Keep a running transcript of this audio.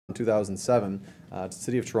In 2007, the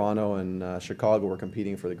city of Toronto and Chicago were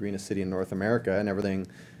competing for the greenest city in North America, and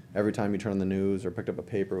every time you turn on the news or picked up a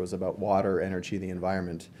paper, it was about water, energy, the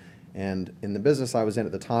environment. And in the business I was in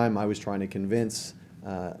at the time, I was trying to convince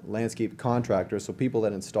landscape contractors, so people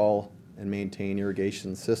that install and maintain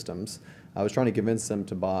irrigation systems, I was trying to convince them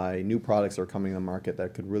to buy new products that are coming to the market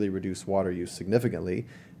that could really reduce water use significantly,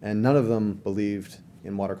 and none of them believed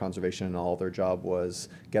in water conservation and all. Their job was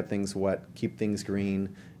get things wet, keep things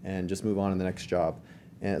green, and just move on to the next job.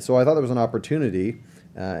 And so I thought there was an opportunity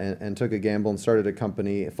and took a gamble and started a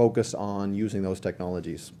company focused on using those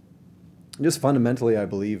technologies. Just fundamentally, I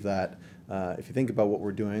believe that if you think about what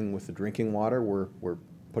we're doing with the drinking water, we're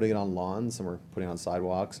putting it on lawns and we're putting it on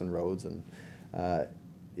sidewalks and roads, and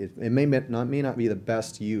it may not be the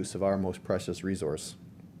best use of our most precious resource.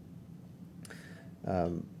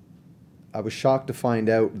 I was shocked to find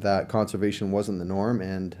out that conservation wasn't the norm,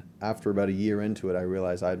 and after about a year into it, I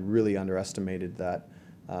realized I'd really underestimated that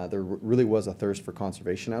there really was a thirst for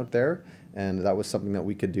conservation out there, and that was something that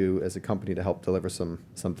we could do as a company to help deliver some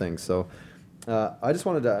things. So I just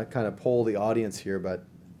wanted to kind of poll the audience here, but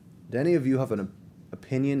do any of you have an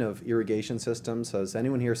opinion of irrigation systems? Has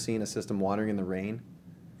anyone here seen a system watering in the rain?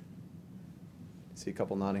 I see a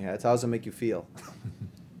couple nodding heads. How does it make you feel?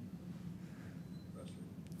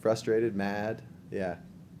 Frustrated, mad, yeah.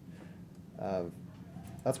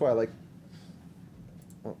 That's why I like,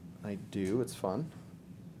 well, I do, it's fun.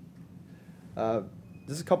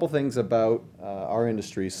 Just a couple things about our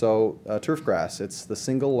industry. So turf grass, it's the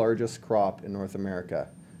single largest crop in North America.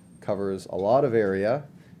 Covers a lot of area,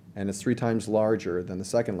 and it's 3 times larger than the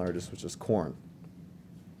second largest, which is corn.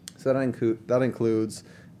 So that includes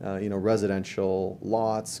residential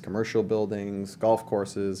lots, commercial buildings, golf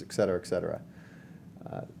courses, et cetera, et cetera.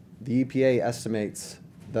 The EPA estimates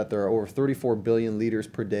that there are over 34 billion liters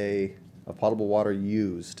per day of potable water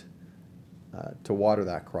used to water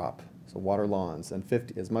that crop, so water lawns, and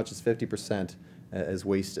as much as 50% is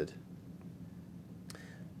wasted.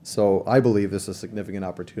 So I believe this is a significant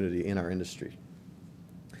opportunity in our industry.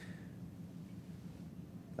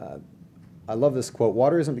 I love this quote: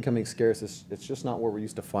 "Water isn't becoming scarce, it's just not where we're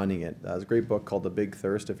used to finding it." There's a great book called The Big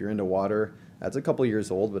Thirst. If you're into water, it's a couple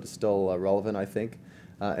years old, but it's still relevant, I think.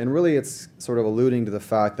 And really it's sort of alluding to the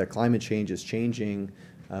fact that climate change is changing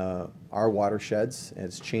our watersheds, and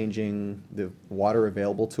it's changing the water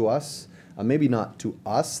available to us. Maybe not to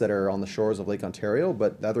us that are on the shores of Lake Ontario,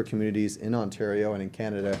 but the other communities in Ontario and in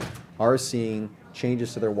Canada are seeing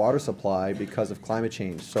changes to their water supply because of climate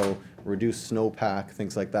change. So reduced snowpack,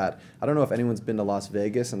 things like that. I don't know if anyone's been to Las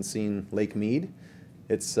Vegas and seen Lake Mead.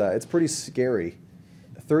 It's pretty scary.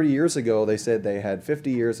 30 years ago, they said they had 50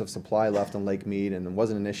 years of supply left on Lake Mead and it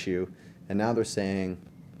wasn't an issue. And now they're saying,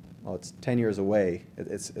 well, it's 10 years away.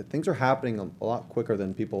 Things are happening a lot quicker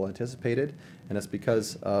than people anticipated, and it's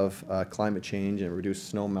because of climate change and reduced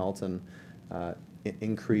snow melt and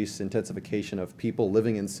increased intensification of people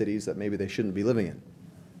living in cities that maybe they shouldn't be living in.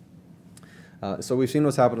 So we've seen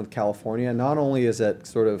what's happened with California. Not only is it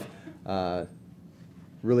sort of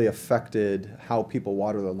really affected how people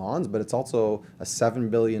water their lawns, but it's also a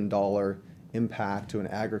 $7 billion impact to an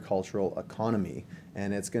agricultural economy.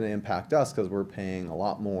 And it's going to impact us because we're paying a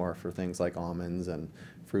lot more for things like almonds and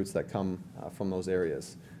fruits that come from those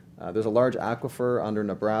areas. There's a large aquifer under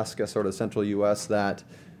Nebraska, sort of central U.S., that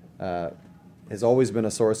has always been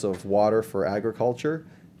a source of water for agriculture,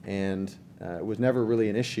 and it was never really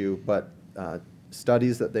an issue, but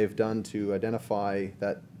studies that they've done to identify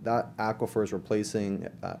that aquifer is replacing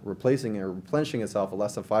or replenishing itself at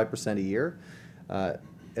less than 5% a year.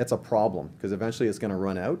 It's a problem because eventually it's going to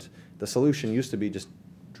run out. The solution used to be just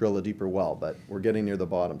drill a deeper well, but we're getting near the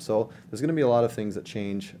bottom. So there's going to be a lot of things that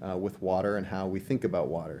change with water and how we think about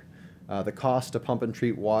water. The cost to pump and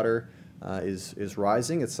treat water is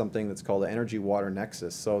rising. It's something that's called the energy-water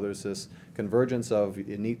nexus. So there's this convergence of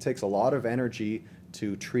it takes a lot of energy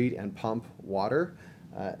to treat and pump water,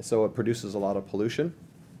 so it produces a lot of pollution.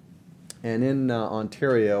 And in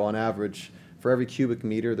Ontario, on average, for every cubic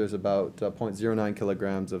meter, there's about 0.09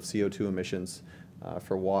 kilograms of CO2 emissions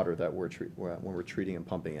for water that when we're treating and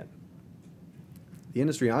pumping it. The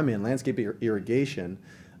industry I'm in, landscape irrigation,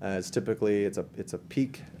 is typically it's a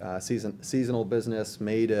peak seasonal business,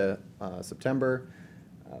 May to September,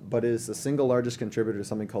 but is the single largest contributor to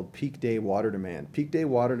something called peak day water demand. Peak day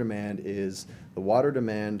water demand is the water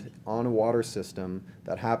demand on a water system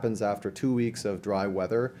that happens after 2 weeks of dry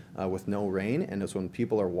weather with no rain, and it's when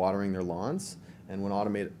people are watering their lawns and when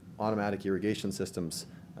automatic irrigation systems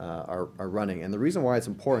are running. And the reason why it's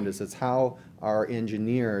important is it's how our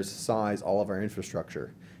engineers size all of our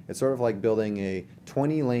infrastructure. It's sort of like building a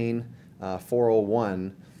 20-lane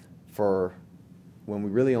 401 for when we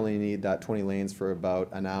really only need that 20 lanes for about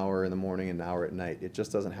an hour in the morning and an hour at night. It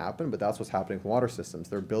just doesn't happen, but that's what's happening with water systems.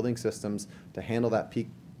 They're building systems to handle that peak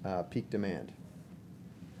demand.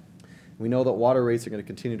 We know that water rates are going to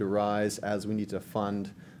continue to rise as we need to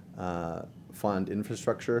fund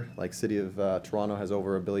infrastructure. Like City of Toronto has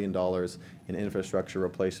over $1 billion in infrastructure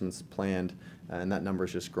replacements planned, and that number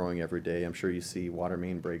is just growing every day. I'm sure you see water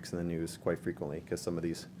main breaks in the news quite frequently because some of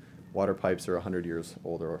these water pipes are 100 years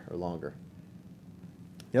old or longer.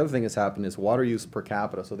 The other thing that's happened is water use per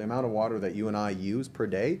capita. So the amount of water that you and I use per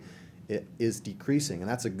day, it is decreasing, and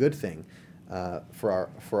that's a good thing for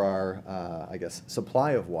our I guess,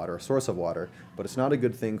 supply of water, source of water, but it's not a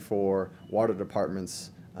good thing for water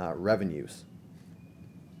departments' revenues.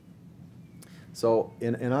 So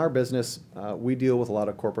in our business, we deal with a lot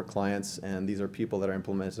of corporate clients, and these are people that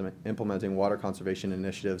are implementing water conservation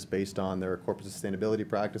initiatives based on their corporate sustainability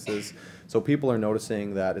practices. So people are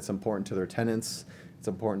noticing that it's important to their tenants, it's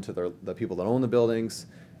important to the people that own the buildings,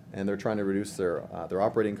 and they're trying to reduce their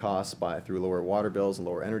operating costs through lower water bills and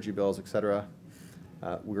lower energy bills, etc.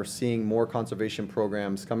 We're seeing more conservation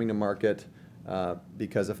programs coming to market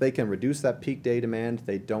because if they can reduce that peak day demand,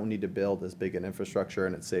 they don't need to build as big an infrastructure,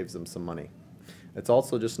 and it saves them some money. It's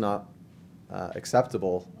also just not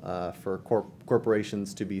acceptable for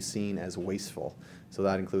corporations to be seen as wasteful. So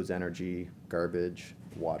that includes energy, garbage,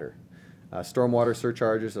 water. Stormwater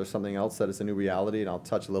surcharges are something else that is a new reality, and I'll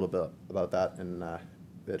touch a little bit about that in a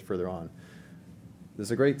bit further on.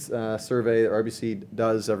 There's a great survey that RBC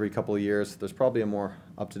does every couple of years. There's probably a more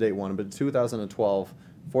up-to-date one, but in 2012,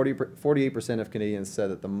 48% of Canadians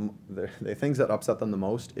said that the things that upset them the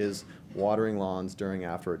most is watering lawns during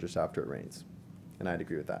or just after it rains, and I'd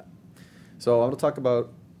agree with that. So I'm going to talk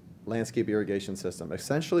about landscape irrigation system.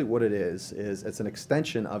 Essentially what it is it's an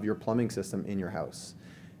extension of your plumbing system in your house.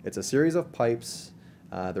 It's a series of pipes,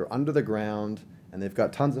 they're under the ground, and they've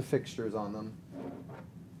got tons of fixtures on them.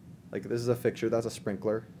 Like this is a fixture, that's a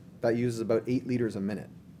sprinkler. That uses about 8 liters a minute.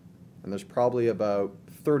 And there's probably about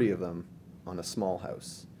 30 of them on a small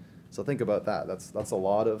house. So think about that. That's a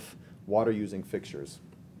lot of water-using fixtures.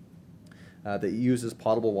 That uses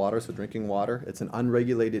potable water, so drinking water. It's an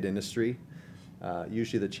unregulated industry.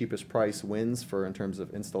 Usually the cheapest price wins in terms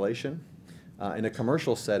of installation. In a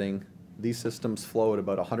commercial setting, these systems flow at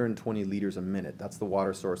about 120 liters a minute. That's the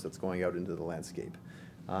water source that's going out into the landscape.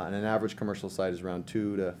 And an average commercial site is around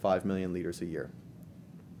 2 to 5 million liters a year.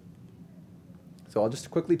 So I'll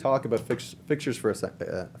just quickly talk about fixtures for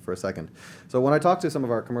a second. So when I talk to some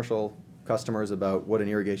of our commercial customers about what an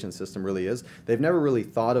irrigation system really is, they've never really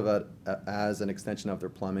thought of it as an extension of their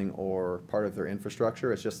plumbing or part of their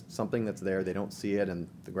infrastructure. It's just something that's there. They don't see it, and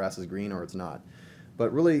the grass is green or it's not.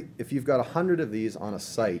 But really, if you've got 100 of these on a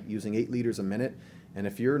site using 8 liters a minute, and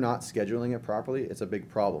if you're not scheduling it properly, it's a big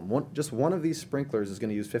problem. Just one of these sprinklers is going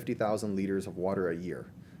to use 50,000 liters of water a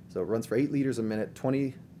year. So it runs for 8 liters a minute,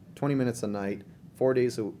 20 minutes a night, 4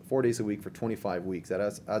 days a week for 25 weeks. That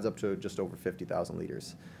adds up to just over 50,000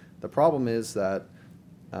 liters. The problem is that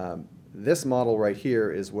this model right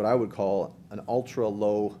here is what I would call an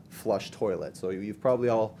ultra-low flush toilet. So you've probably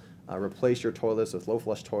all replaced your toilets with low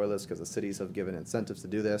flush toilets because the cities have given incentives to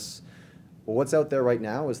do this. Well, what's out there right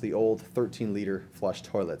now is the old 13-liter flush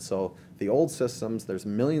toilet. So the old systems, there's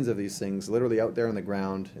millions of these things literally out there on the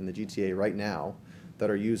ground in the GTA right now that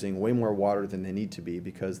are using way more water than they need to be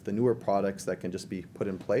because the newer products that can just be put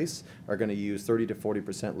in place are going to use 30 to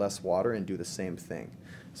 40% less water and do the same thing.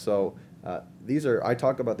 So I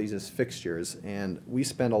talk about these as fixtures, and we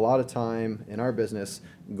spend a lot of time in our business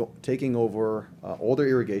taking over older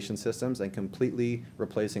irrigation systems and completely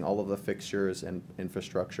replacing all of the fixtures and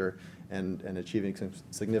infrastructure and achieving some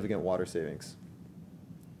significant water savings.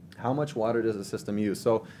 How much water does the system use?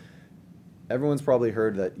 So everyone's probably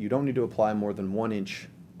heard that you don't need to apply more than 1 inch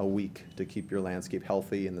a week to keep your landscape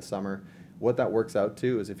healthy in the summer. What that works out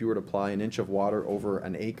to is if you were to apply 1 inch of water over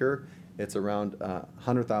an acre, it's around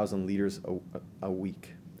 100,000 liters a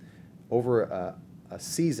week. Over a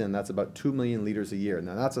season, that's about 2 million liters a year.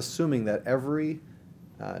 Now that's assuming that every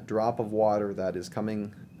drop of water that is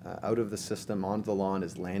coming out of the system onto the lawn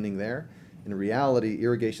is landing there. In reality,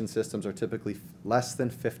 irrigation systems are typically less than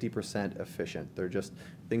 50% efficient. They're just,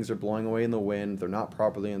 things are blowing away in the wind, they're not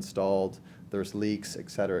properly installed, there's leaks,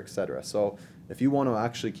 et cetera, et cetera. So if you want to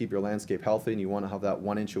actually keep your landscape healthy and you want to have that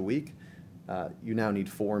 1 inch a week, you now need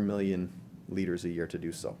 4 million liters a year to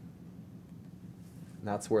do so. And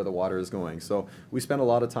that's where the water is going. So we spend a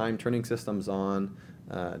lot of time turning systems on,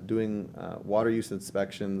 doing water use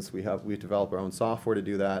inspections. We develop our own software to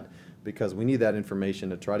do that because we need that information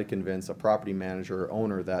to try to convince a property manager or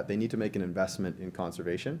owner that they need to make an investment in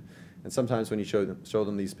conservation. And sometimes when you show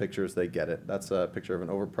them these pictures, they get it. That's a picture of an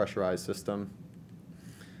overpressurized system.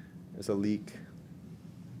 There's a leak.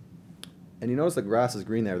 And you notice the grass is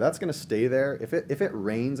green there. That's going to stay there. If it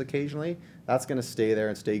rains occasionally, that's going to stay there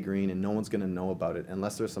and stay green, and no one's going to know about it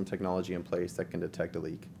unless there's some technology in place that can detect a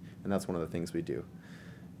leak. And that's one of the things we do.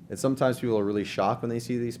 And sometimes people are really shocked when they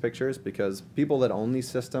see these pictures, because people that own these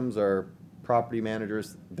systems are property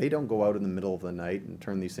managers. They don't go out in the middle of the night and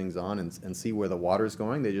turn these things on and see where the water's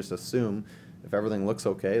going. They just assume if everything looks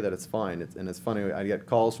okay that it's fine. And it's funny, I get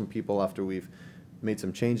calls from people after we've made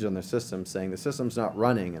some changes on their system saying the system's not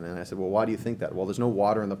running. And then I said, well, why do you think that? Well, there's no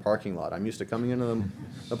water in the parking lot. I'm used to coming into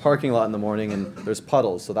the parking lot in the morning and there's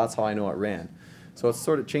puddles, so that's how I know it ran. So it's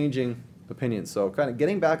sort of changing opinions. So kind of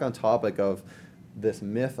getting back on topic of this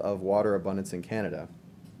myth of water abundance in Canada.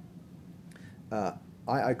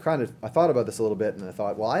 I thought about this a little bit, and I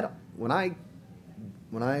thought, well, when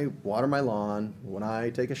I water my lawn, when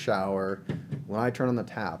I take a shower, when I turn on the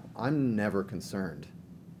tap, I'm never concerned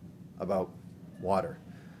about water.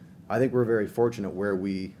 I think we're very fortunate where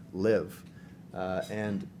we live,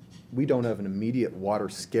 and we don't have an immediate water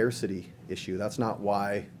scarcity issue. That's not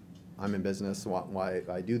why I'm in business, why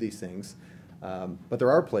I do these things. But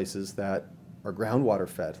there are places that are groundwater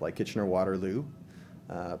fed, like Kitchener-Waterloo,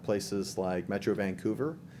 places like Metro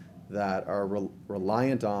Vancouver, that are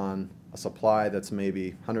reliant on a supply that's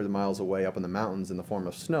maybe hundreds of miles away up in the mountains in the form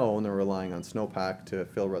of snow, and they're relying on snowpack to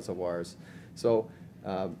fill reservoirs. So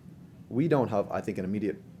we don't have, I think, an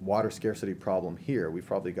immediate water scarcity problem here. We've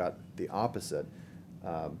probably got the opposite.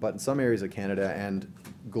 But in some areas of Canada and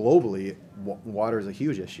globally, water is a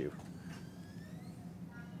huge issue.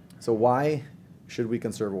 So why should we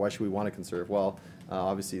conserve, or why should we want to conserve? Well,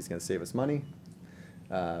 obviously it's going to save us money.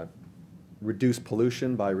 Reduce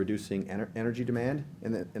pollution by reducing energy demand.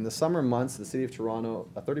 In the summer months, the City of Toronto,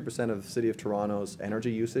 30% of the City of Toronto's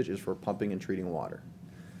energy usage is for pumping and treating water.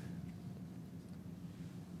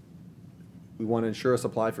 We want to ensure a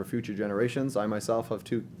supply for future generations. I myself have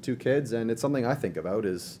two kids, and it's something I think about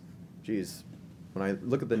is, geez, when I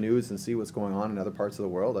look at the news and see what's going on in other parts of the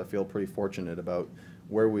world, I feel pretty fortunate about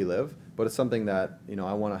where we live, but it's something that, you know,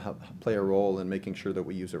 I want to play a role in making sure that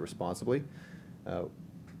we use it responsibly.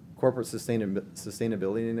 Corporate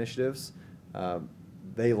sustainability initiatives,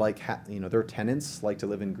 they like, their tenants like to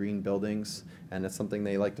live in green buildings, and it's something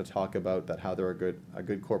they like to talk about, that how they're a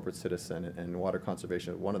good corporate citizen, and water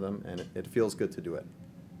conservation is one of them, and it feels good to do it.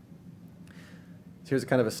 So here's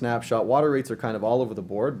kind of a snapshot. Water rates are kind of all over the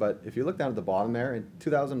board, but if you look down at the bottom there, in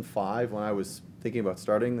 2005, when I was thinking about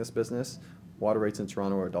starting this business, water rates in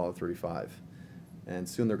Toronto are $1.35, and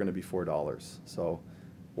soon they're going to be $4. So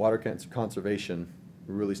water conservation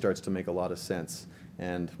really starts to make a lot of sense.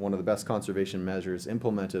 And one of the best conservation measures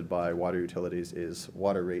implemented by water utilities is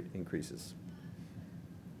water rate increases.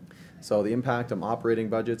 So the impact on operating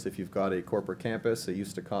budgets, if you've got a corporate campus, it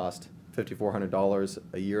used to cost $5,400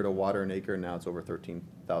 a year to water an acre, now it's over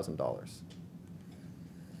 $13,000.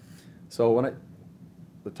 So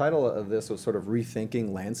the title of this was sort of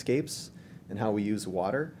Rethinking Landscapes and How We Use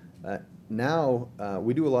Water. Now,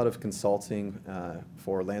 we do a lot of consulting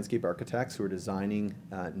for landscape architects who are designing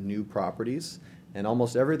new properties, and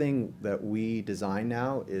almost everything that we design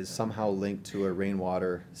now is somehow linked to a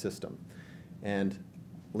rainwater system. And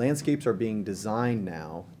landscapes are being designed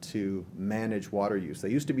now to manage water use. They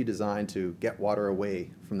used to be designed to get water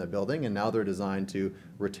away from the building, and now they're designed to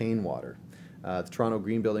retain water. The Toronto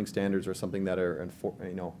Green Building Standards are something that are,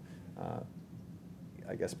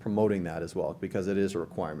 I guess, promoting that as well, because it is a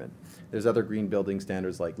requirement. There's other green building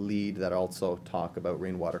standards like LEED that also talk about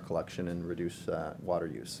rainwater collection and reduce water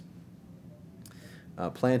use.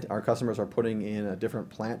 Our customers are putting in a different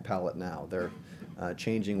plant palette now. They're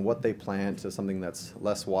changing what they plant to something that's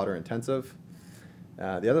less water intensive.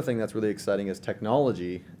 The other thing that's really exciting is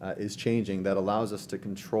technology is changing that allows us to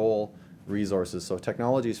control resources. So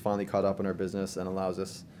technology is finally caught up in our business and allows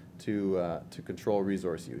us to control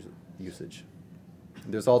resource usage.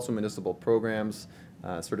 There's also municipal programs,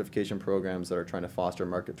 certification programs that are trying to foster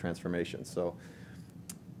market transformation. So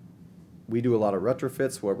we do a lot of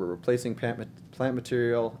retrofits where we're replacing plant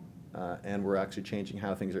material and we're actually changing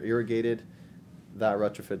how things are irrigated. That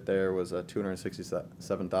retrofit there was a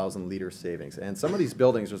 267,000 liter savings. And some of these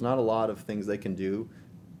buildings, there's not a lot of things they can do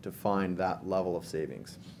to find that level of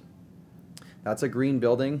savings. That's a green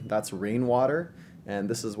building, that's rainwater. And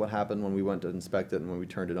this is what happened when we went to inspect it and when we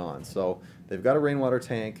turned it on. So they've got a rainwater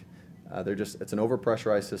tank. It's an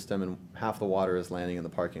overpressurized system, and half the water is landing in the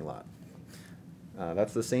parking lot.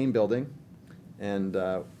 That's the same building, and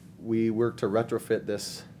we worked to retrofit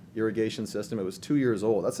this irrigation system. It was 2 years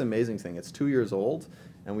old. That's the amazing thing. It's 2 years old,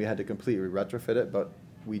 and we had to completely retrofit it. But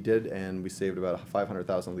we did, and we saved about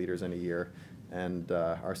 500,000 liters in a year. And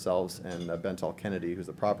ourselves and Bentel Kennedy, who's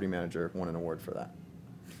the property manager, won an award for that.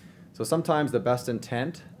 So sometimes the best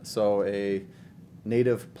intent, so a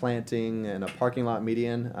native planting and a parking lot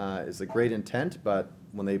median is a great intent, but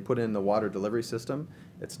when they put in the water delivery system,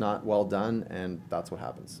 it's not well done, and that's what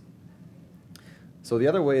happens. So the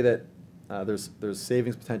other way that there's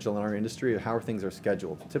savings potential in our industry is how things are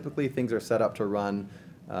scheduled. Typically, things are set up to run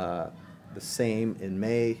the same in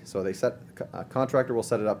May. So a contractor will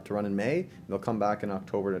set it up to run in May, and they'll come back in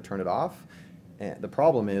October to turn it off. And the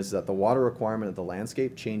problem is that the water requirement of the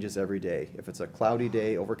landscape changes every day. If it's a cloudy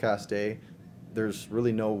day, overcast day, there's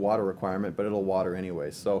really no water requirement, but it'll water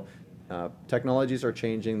anyway. So technologies are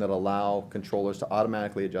changing that allow controllers to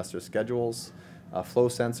automatically adjust their schedules. Flow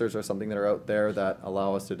sensors are something that are out there that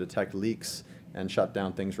allow us to detect leaks and shut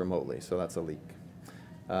down things remotely. So that's a leak.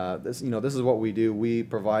 This is what we do. We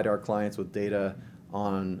provide our clients with data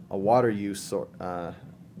on a water use that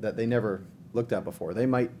they never looked at before. They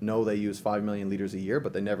might know they use 5 million liters a year,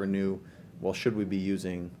 but they never knew, well, should we be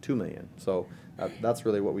using 2 million? So that's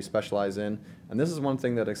really what we specialize in. And this is one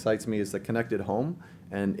thing that excites me is the connected home.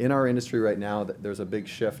 And in our industry right now, there's a big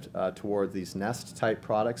shift toward these Nest type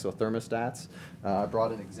products, so thermostats. I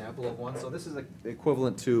brought an example of one. So this is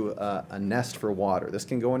equivalent to a Nest for water. This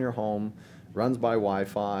can go in your home, runs by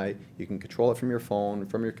Wi-Fi. You can control it from your phone,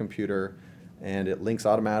 from your computer, and it links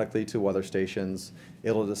automatically to weather stations.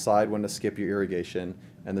 It'll decide when to skip your irrigation,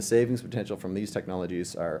 and the savings potential from these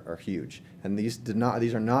technologies are huge. And these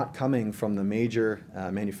are not coming from the major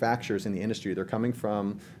manufacturers in the industry. They're coming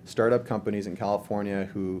from startup companies in California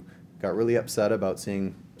who got really upset about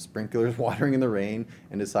seeing sprinklers watering in the rain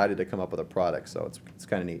and decided to come up with a product. So it's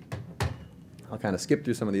kind of neat. I'll kind of skip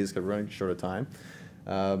through some of these because we're running short of time.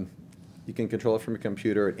 You can control it from your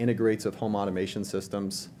computer. It integrates with home automation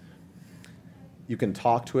systems. You can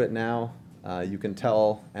talk to it now. You can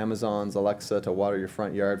tell Amazon's Alexa to water your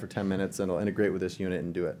front yard for 10 minutes, and it'll integrate with this unit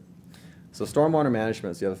and do it. So stormwater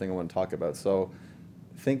management is the other thing I want to talk about. So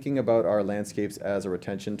thinking about our landscapes as a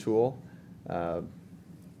retention tool,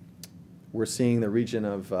 we're seeing the region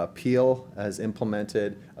of Peel has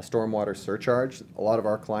implemented a stormwater surcharge. A lot of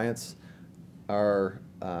our clients are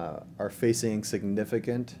facing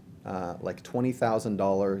significant like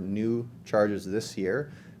 $20,000 new charges this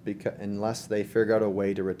year unless they figure out a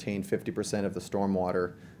way to retain 50% of the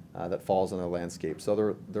stormwater that falls on their landscape.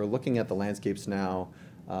 So they're looking at the landscapes now.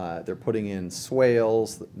 They're putting in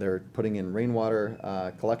swales. They're putting in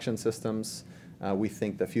rainwater collection systems. We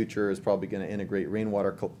think the future is probably going to integrate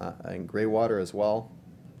rainwater and gray water as well.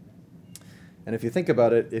 And if you think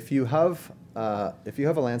about it, if you have a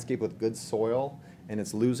landscape with good soil and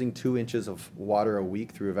it's losing 2 inches of water a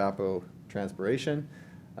week through evapotranspiration,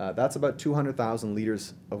 that's about 200,000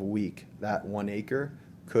 liters a week that 1 acre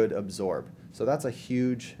could absorb. So that's a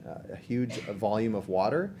huge volume of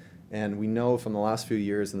water. And we know from the last few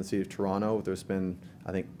years in the city of Toronto, there's been,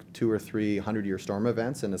 I think, 2 or 3 100-year storm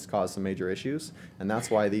events, and it's caused some major issues. And that's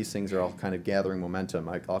why these things are all kind of gathering momentum.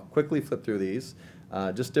 I'll quickly flip through these.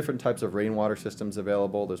 Just different types of rainwater systems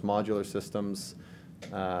available. There's modular systems,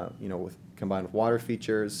 combined with water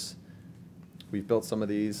features. We've built some of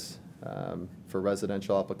these for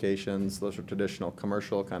residential applications. Those are traditional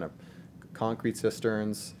commercial kind of concrete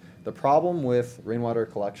cisterns. The problem with rainwater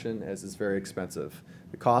collection is it's very expensive.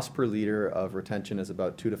 The cost per liter of retention is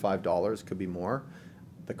about $2 to $5, could be more.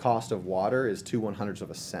 The cost of water is 2/100ths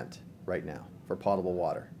of a cent right now for potable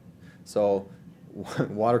water. So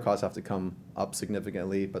water costs have to come up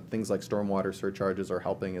significantly, but things like stormwater surcharges are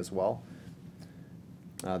helping as well.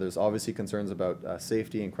 There's obviously concerns about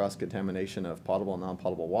safety and cross-contamination of potable and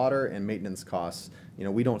non-potable water, and maintenance costs.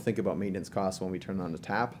 We don't think about maintenance costs when we turn on the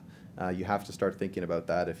tap. You have to start thinking about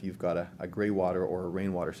that if you've got a gray water or a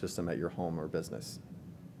rainwater system at your home or business.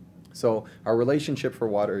 So our relationship for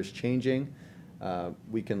water is changing.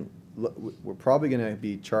 We're probably going to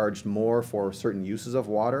be charged more for certain uses of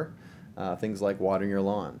water, things like watering your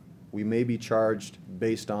lawn. We may be charged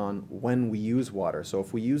based on when we use water. So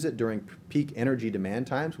if we use it during peak energy demand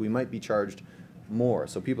times, we might be charged more.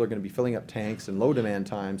 So people are going to be filling up tanks in low demand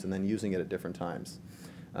times and then using it at different times.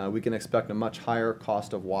 We can expect a much higher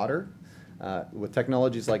cost of water. With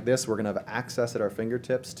technologies like this, we're going to have access at our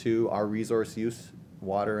fingertips to our resource use,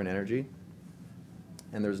 water and energy.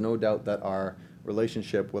 And there's no doubt that our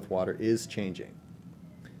relationship with water is changing.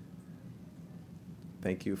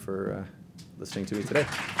 Thank you for listening to me today.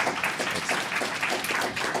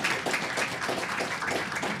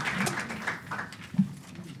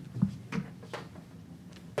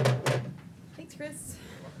 Thanks, Chris.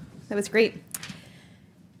 That was great.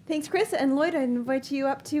 Thanks, Chris. And Lloyd, I invite you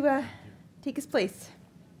up to take his place.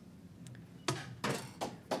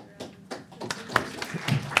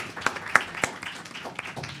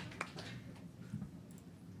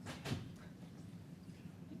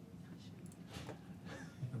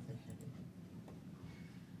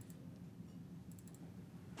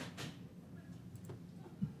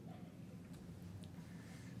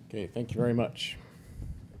 Okay, thank you very much.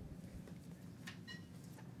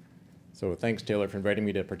 So thanks, Taylor, for inviting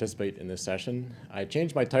me to participate in this session. I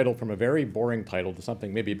changed my title from a very boring title to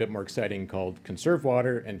something maybe a bit more exciting called Conserve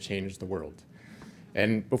Water and Change the World.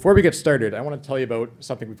 And before we get started, I want to tell you about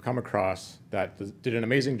something we've come across that did an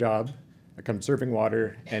amazing job at conserving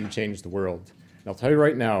water and changed the world. And I'll tell you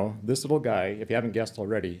right now, this little guy, if you haven't guessed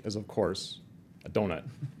already, is of course a donut.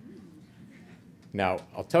 Now,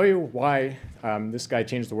 I'll tell you why this guy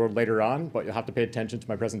changed the world later on, but you'll have to pay attention to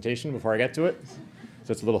my presentation before I get to it.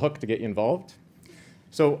 So it's a little hook to get you involved.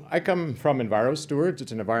 So I come from Enviro Stewards.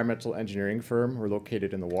 It's an environmental engineering firm. We're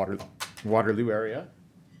located in the Waterloo area.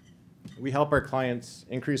 We help our clients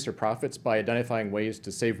increase their profits by identifying ways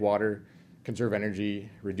to save water, conserve energy,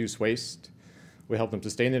 reduce waste. We help them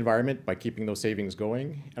sustain the environment by keeping those savings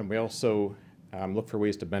going. And we also look for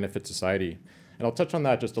ways to benefit society. And I'll touch on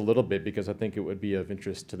that just a little bit because I think it would be of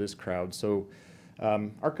interest to this crowd. So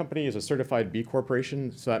our company is a certified B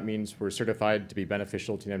Corporation, so that means we're certified to be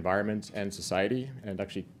beneficial to the environment and society. And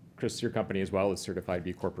actually, Chris, your company as well is certified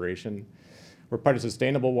B Corporation. We're part of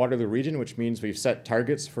Sustainable Waterloo region, which means we've set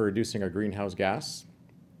targets for reducing our greenhouse gas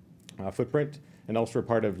footprint. And also we're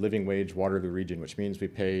part of Living Wage Waterloo region, which means we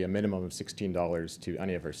pay a minimum of $16 to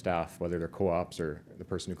any of our staff, whether they're co-ops or the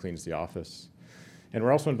person who cleans the office. And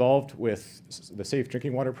we're also involved with the Safe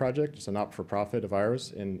Drinking Water Project. It's a not-for-profit of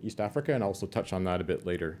ours in East Africa, and I'll also touch on that a bit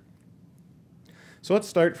later. So let's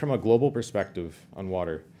start from a global perspective on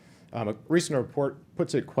water. A recent report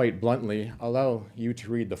puts it quite bluntly. I'll allow you to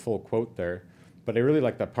read the full quote there, but I really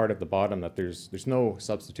like that part at the bottom that there's no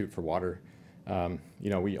substitute for water.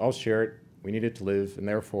 We all share it, we need it to live, and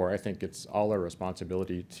therefore I think it's all our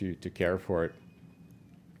responsibility to care for it.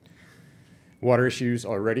 Water issues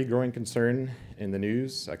already growing concern in the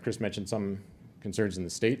news. Chris mentioned some concerns in the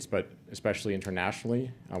States, but especially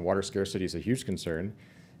internationally, water scarcity is a huge concern.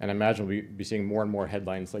 And I imagine we'll be seeing more and more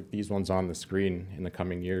headlines like these ones on the screen in the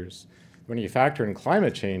coming years. When you factor in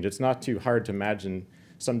climate change, it's not too hard to imagine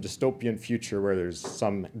some dystopian future where there's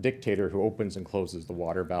some dictator who opens and closes the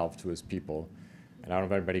water valve to his people. And I don't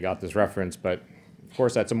know if everybody got this reference, but of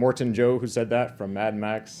course that's a Morton Joe who said that from Mad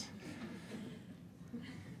Max.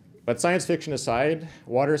 But science fiction aside,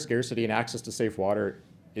 water scarcity and access to safe water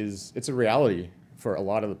it's a reality for a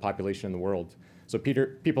lot of the population in the world. So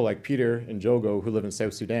people like Peter and Jogo who live in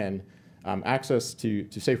South Sudan, access to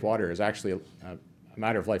safe water is actually a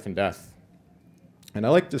matter of life and death. And I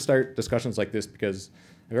like to start discussions like this because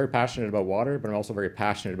I'm very passionate about water, but I'm also very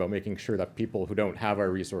passionate about making sure that people who don't have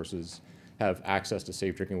our resources have access to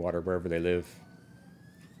safe drinking water wherever they live.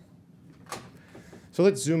 So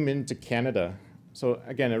let's zoom into Canada. So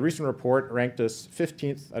again, a recent report ranked us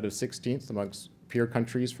 15th out of 16th amongst peer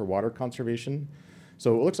countries for water conservation.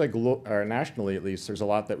 So it looks like nationally, at least, there's a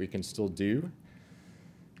lot that we can still do.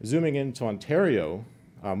 Zooming into Ontario,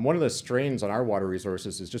 one of the strains on our water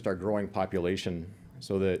resources is just our growing population.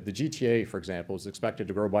 So the GTA, for example, is expected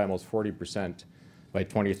to grow by almost 40% by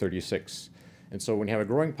 2036. And so when you have a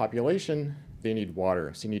growing population, they need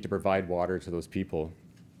water. So you need to provide water to those people.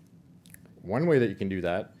 One way that you can do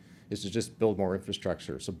that is to just build more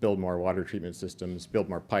infrastructure. So build more water treatment systems, build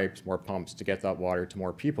more pipes, more pumps to get that water to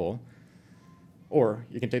more people. Or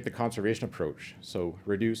you can take the conservation approach. So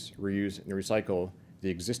reduce, reuse, and recycle the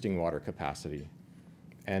existing water capacity.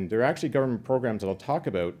 And there are actually government programs that I'll talk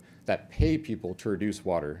about that pay people to reduce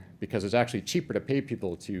water because it's actually cheaper to pay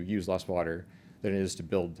people to use less water than it is to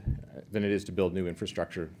build new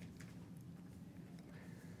infrastructure.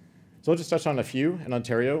 So I'll just touch on a few in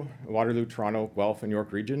Ontario, Waterloo, Toronto, Guelph, and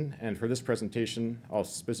York region. And for this presentation, I'll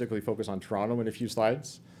specifically focus on Toronto in a few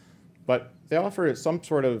slides. But they offer some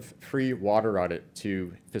sort of free water audit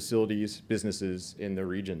to facilities, businesses in the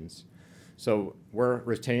regions. So we're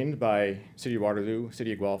retained by City of Waterloo,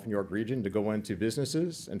 City of Guelph, and York region to go into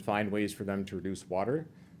businesses and find ways for them to reduce water.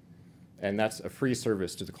 And that's a free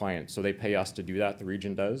service to the client. So they pay us to do that, the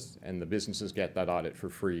region does, and the businesses get that audit for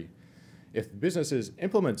free. If businesses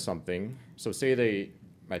implement something, so say they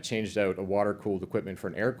changed out a water-cooled equipment for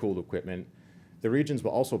an air-cooled equipment, the regions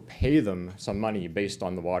will also pay them some money based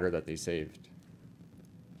on the water that they saved.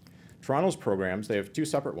 Toronto's programs, they have two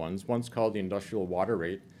separate ones. One's called the Industrial Water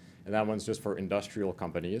Rate, and that one's just for industrial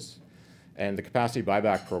companies. And the Capacity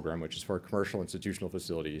Buyback Program, which is for commercial institutional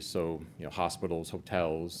facilities, so hospitals,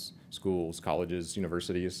 hotels, schools, colleges,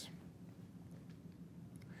 universities.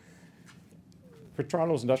 For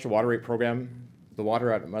Toronto's Industrial Water Rate Program, the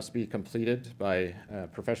water audit must be completed by a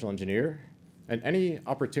professional engineer, and any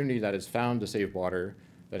opportunity that is found to save water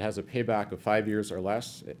that has a payback of 5 years or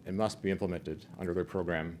less, it must be implemented under their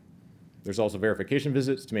program. There's also verification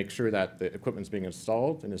visits to make sure that the equipment's being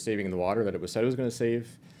installed and is saving the water that it was said it was going to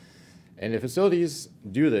save. And if facilities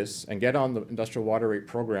do this and get on the industrial water rate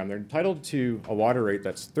program, they're entitled to a water rate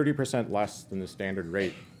that's 30% less than the standard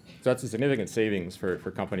rate. So that's a significant savings for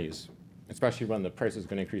companies, especially when the price is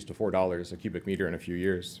going to increase to $4 a cubic meter in a few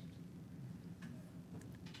years.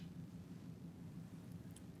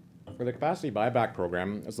 For the capacity buyback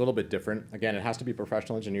program, it's a little bit different. Again, it has to be a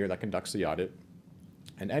professional engineer that conducts the audit.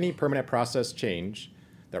 And any permanent process change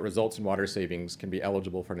that results in water savings can be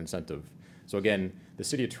eligible for an incentive. So again, the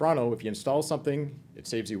City of Toronto, if you install something, it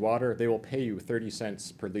saves you water, they will pay you 30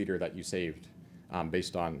 cents per liter that you saved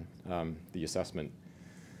based on the assessment.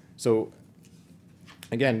 So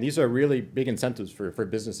again, these are really big incentives for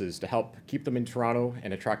businesses to help keep them in Toronto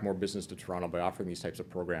and attract more business to Toronto by offering these types of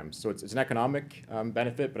programs. So it's an economic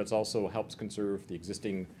benefit, but it also helps conserve the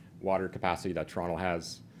existing water capacity that Toronto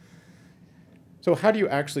has. So how do you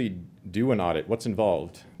actually do an audit? What's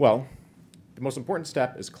involved? Well, the most important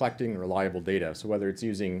step is collecting reliable data. So whether it's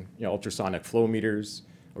using ultrasonic flow meters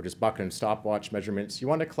or just bucket and stopwatch measurements, you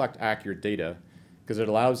want to collect accurate data because it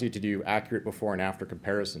allows you to do accurate before and after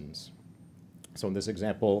comparisons. So in this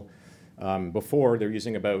example, before they're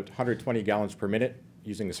using about 120 gallons per minute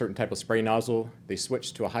using a certain type of spray nozzle. They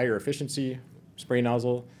switched to a higher efficiency spray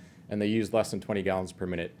nozzle and they use less than 20 gallons per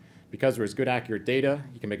minute. Because there's good accurate data,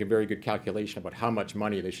 you can make a very good calculation about how much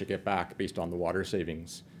money they should get back based on the water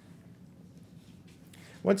savings.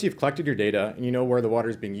 Once you've collected your data and you know where the water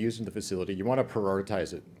is being used in the facility, you want to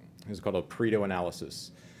prioritize it. It's called a Pareto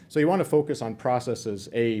analysis. So you want to focus on processes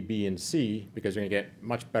A, B, and C because you're going to get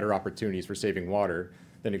much better opportunities for saving water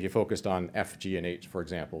than if you focused on F, G, and H, for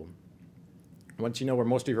example. Once you know where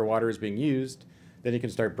most of your water is being used, then you can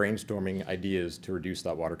start brainstorming ideas to reduce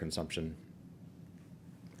that water consumption.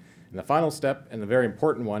 And the final step, and the very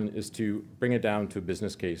important one, is to bring it down to a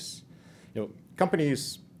business case.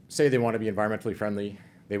 Companies say they want to be environmentally friendly,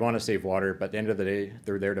 they want to save water, but at the end of the day,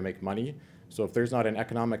 they're there to make money. So if there's not an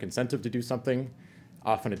economic incentive to do something,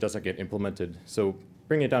 often it doesn't get implemented. So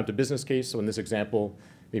bring it down to business case. So in this example,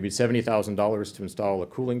 maybe $70,000 to install a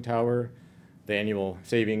cooling tower. The annual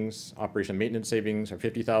savings, operation maintenance savings are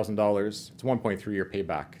 $50,000. It's a 1.3-year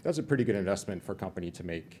payback. That's a pretty good investment for a company to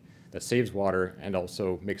make that saves water and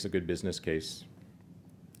also makes a good business case.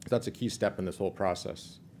 That's a key step in this whole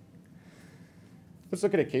process. Let's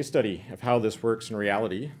look at a case study of how this works in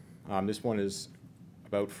reality. This one is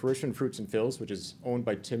about Fruition Fruits and Fills, which is owned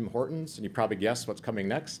by Tim Hortons, and you probably guessed what's coming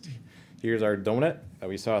next. Here's our donut that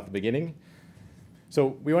we saw at the beginning.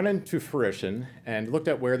 So we went into Fruition and looked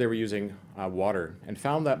at where they were using water and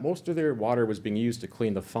found that most of their water was being used to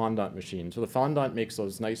clean the fondant machine. So the fondant makes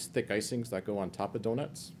those nice thick icings that go on top of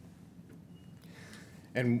donuts.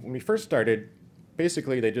 And when we first started,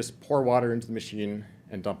 basically they just pour water into the machine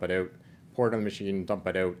and dump it out, pour it on the machine, dump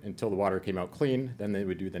it out until the water came out clean, then they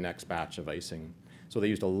would do the next batch of icing. So they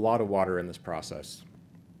used a lot of water in this process.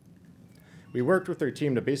 We worked with their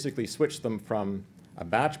team to basically switch them from a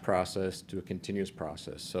batch process to a continuous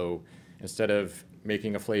process. So instead of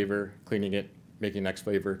making a flavor, cleaning it, making the next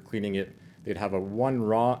flavor, cleaning it, they'd have a long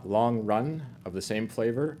run of the same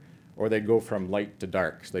flavor, or they'd go from light to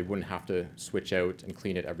dark, so they wouldn't have to switch out and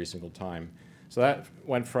clean it every single time. So that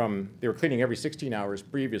went from, they were cleaning every 16 hours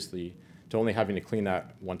previously to only having to clean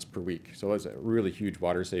that once per week. So it was a really huge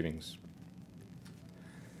water savings.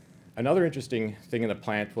 Another interesting thing in the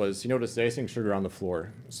plant was, you notice the icing sugar on the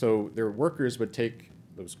floor. So their workers would take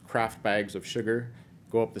those craft bags of sugar,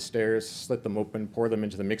 go up the stairs, slit them open, pour them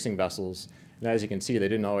into the mixing vessels. And as you can see, they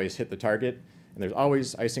didn't always hit the target. And there's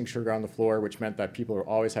always icing sugar on the floor, which meant that people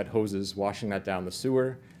always had hoses washing that down the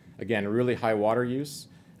sewer. Again, really high water use,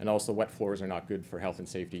 and also wet floors are not good for health and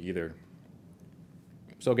safety either.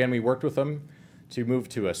 So again, we worked with them to move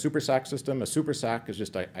to a super sack system. A super sack is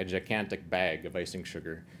just a gigantic bag of icing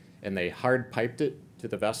sugar. And they hard piped it to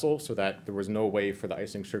the vessel so that there was no way for the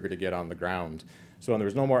icing sugar to get on the ground. So when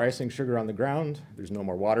there's no more icing sugar on the ground, there's no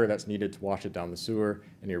more water that's needed to wash it down the sewer,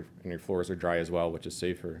 and your floors are dry as well, which is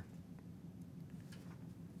safer.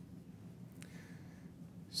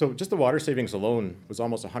 So just the water savings alone was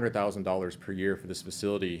almost $100,000 per year for this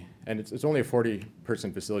facility. And it's only a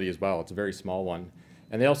 40-person facility as well. It's a very small one.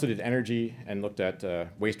 And they also did energy and looked at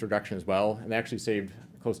waste reduction as well. And they actually saved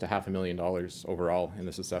close to $500,000 overall in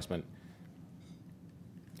this assessment.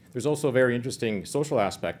 There's also a very interesting social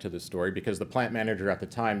aspect to this story because the plant manager at the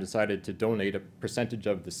time decided to donate a percentage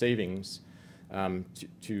of the savings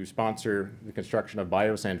to sponsor the construction of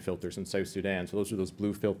biosand filters in South Sudan. So those are those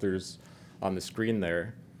blue filters on the screen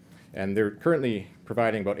there. And they're currently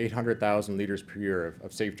providing about 800,000 liters per year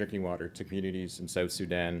of safe drinking water to communities in South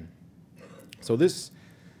Sudan. So this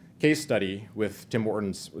case study with Tim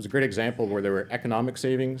Hortons was a great example where there were economic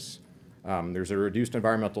savings, There's a reduced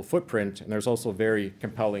environmental footprint, and there's also a very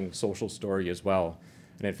compelling social story as well.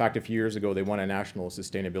 And in fact, a few years ago, they won a national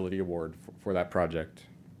sustainability award for that project.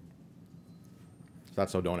 So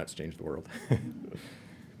that's how donuts changed the world.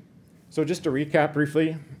 So just to recap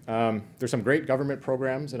briefly, there's some great government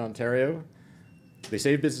programs in Ontario. They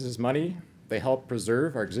save businesses money. They help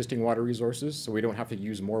preserve our existing water resources so we don't have to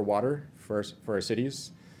use more water for our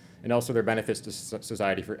cities. And also there are benefits to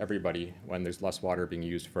society for everybody when there's less water being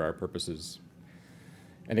used for our purposes.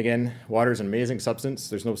 And again, water is an amazing substance.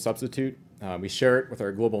 There's no substitute. We share it with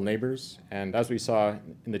our global neighbors. And as we saw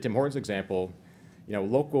in the Tim Hortons example,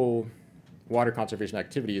 local water conservation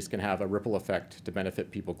activities can have a ripple effect to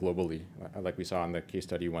benefit people globally, like we saw in the case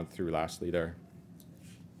study you went through lastly there.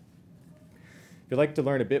 If you'd like to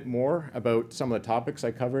learn a bit more about some of the topics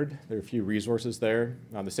I covered, there are a few resources there.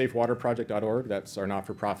 The safewaterproject.org, that's our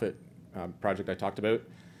not-for-profit project I talked about.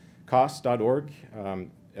 Cost.org,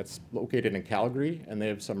 it's located in Calgary, and they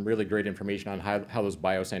have some really great information on how those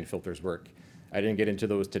biosand filters work. I didn't get into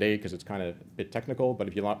those today because it's kind of a bit technical, but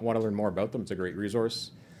if you want to learn more about them, it's a great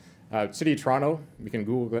resource. City of Toronto, you can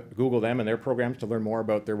Google them and their programs to learn more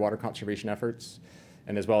about their water conservation efforts.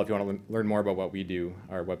 And as well, if you want to learn more about what we do,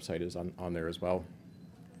 our website is on there as well.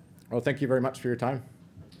 Well, thank you very much for your time.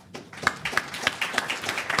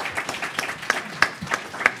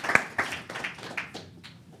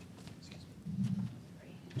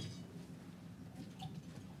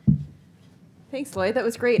 Thanks, Lloyd. That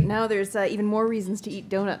was great. Now there's even more reasons to eat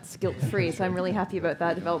donuts guilt-free, so I'm really happy about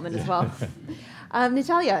that development as well.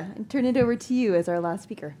 Natalia, I turn it over to you as our last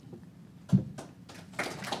speaker.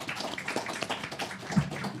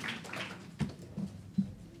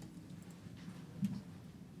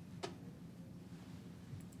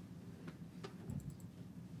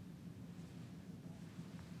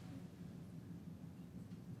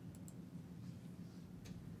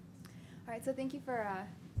 All right, so thank you for,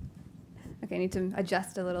 okay, I need to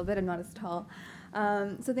adjust a little bit, I'm not as tall.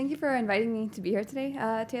 So thank you for inviting me to be here today,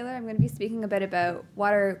 Taylor. I'm going to be speaking a bit about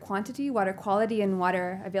water quantity, water quality, and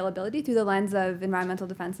water availability through the lens of Environmental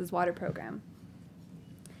Defense's water program.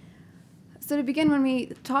 So to begin, when we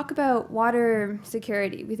talk about water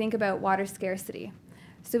security, we think about water scarcity.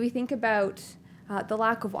 So we think about the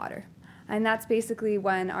lack of water, and that's basically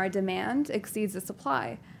when our demand exceeds the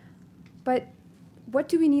supply. But what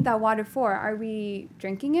do we need that water for? Are we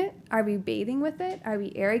drinking it? Are we bathing with it? Are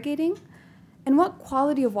we irrigating? And what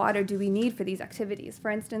quality of water do we need for these activities? For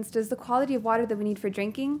instance, does the quality of water that we need for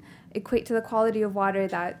drinking equate to the quality of water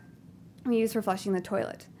that we use for flushing the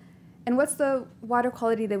toilet? And what's the water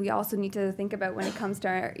quality that we also need to think about when it comes to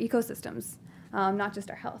our ecosystems, not just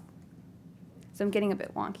our health? So I'm getting a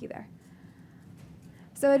bit wonky there.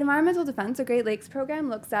 So at Environmental Defense, our Great Lakes program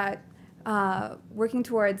looks at working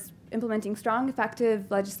towards implementing strong, effective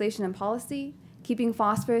legislation and policy, keeping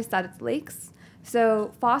phosphorus at its lakes.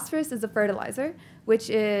 So phosphorus is a fertilizer, which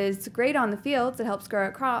is great on the fields, it helps grow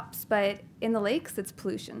our crops, but in the lakes, it's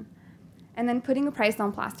pollution. And then putting a price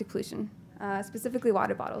on plastic pollution, specifically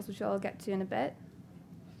water bottles, which I'll get to in a bit.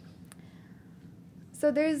 So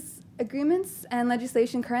there's agreements and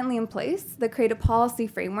legislation currently in place that create a policy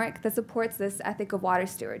framework that supports this ethic of water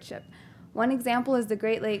stewardship. One example is the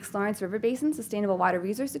Great Lakes Lawrence River Basin Sustainable Water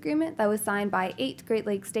Resource Agreement that was signed by 8 Great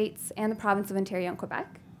Lakes states and the province of Ontario and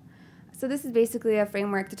Quebec. So this is basically a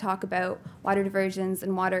framework to talk about water diversions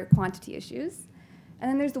and water quantity issues. And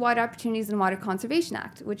then there's the Water Opportunities and Water Conservation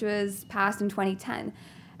Act, which was passed in 2010.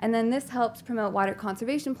 And then this helps promote water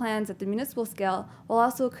conservation plans at the municipal scale while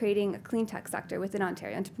also creating a clean tech sector within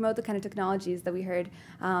Ontario and to promote the kind of technologies that we heard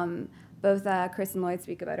both Chris and Lloyd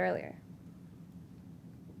speak about earlier.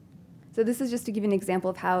 So this is just to give you an example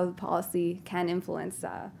of how the policy can influence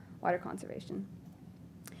water conservation.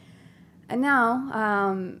 And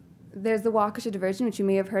now there's the Waukesha diversion, which you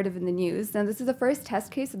may have heard of in the news. Now this is the first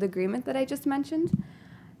test case of the agreement that I just mentioned.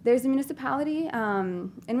 There's a municipality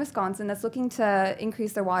in Wisconsin that's looking to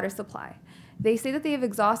increase their water supply. They say that they have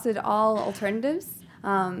exhausted all alternatives,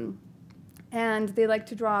 and they like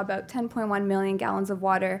to draw about 10.1 million gallons of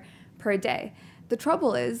water per day. The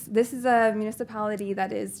trouble is, this is a municipality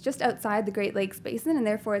that is just outside the Great Lakes Basin, and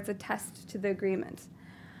therefore it's a test to the agreement.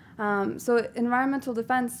 So Environmental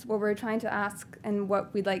Defense, what we're trying to ask, and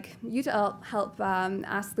what we'd like you to help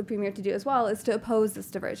ask the Premier to do as well, is to oppose this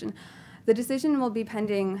diversion. The decision will be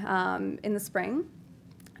pending in the spring.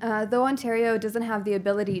 Though Ontario doesn't have the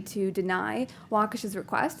ability to deny Waukesha's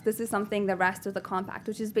request, this is something that rests with the compact,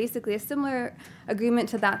 which is basically a similar agreement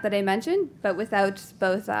to that I mentioned, but without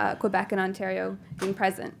both Quebec and Ontario being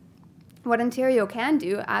present. What Ontario can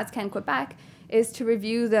do, as can Quebec, is to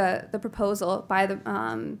review the proposal by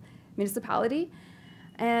the municipality.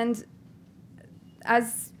 And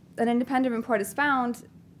as an independent report has found,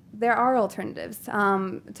 there are alternatives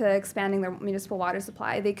to expanding their municipal water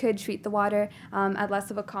supply. They could treat the water at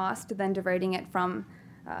less of a cost than diverting it from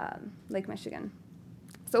Lake Michigan.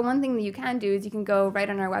 So one thing that you can do is you can go right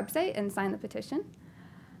on our website and sign the petition.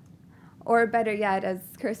 Or better yet, as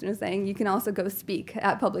Krystyn was saying, you can also go speak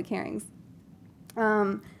at public hearings.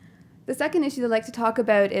 The second issue I'd like to talk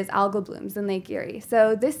about is algal blooms in Lake Erie.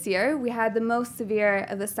 So this year, we had the most severe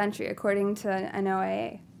of the century, according to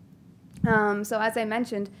NOAA. So as I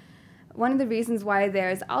mentioned, one of the reasons why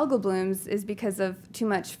there's algal blooms is because of too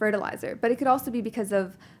much fertilizer, but it could also be because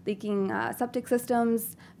of leaking septic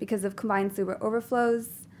systems, because of combined sewer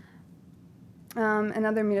overflows, and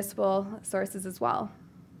other municipal sources as well.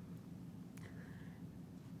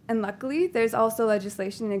 And luckily, there's also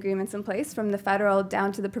legislation and agreements in place from the federal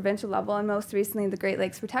down to the provincial level, and most recently the Great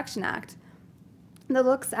Lakes Protection Act, that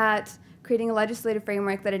looks at creating a legislative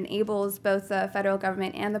framework that enables both the federal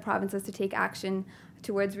government and the provinces to take action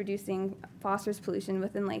towards reducing phosphorus pollution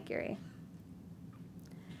within Lake Erie.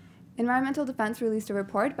 Environmental Defense released a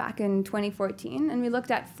report back in 2014, and we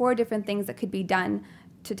looked at 4 different things that could be done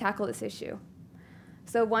to tackle this issue.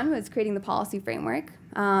 So one was creating the policy framework,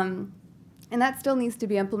 and that still needs to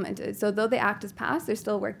be implemented. So though the act is passed, there's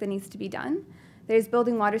still work that needs to be done. There's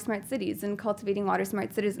building water-smart cities and cultivating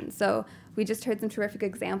water-smart citizens. So we just heard some terrific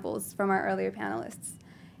examples from our earlier panelists.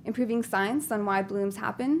 Improving science on why blooms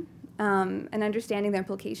happen and understanding their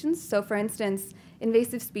implications. So for instance,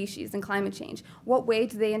 invasive species and climate change. What way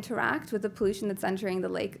do they interact with the pollution that's entering the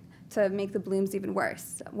lake to make the blooms even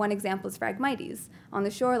worse? One example is Phragmites on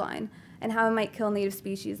the shoreline and how it might kill native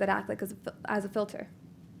species that act like as a filter.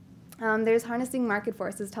 There's harnessing market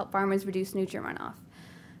forces to help farmers reduce nutrient runoff.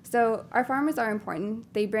 So our farmers are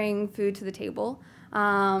important. They bring food to the table,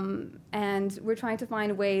 and we're trying to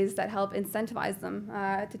find ways that help incentivize them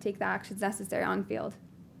to take the actions necessary on field.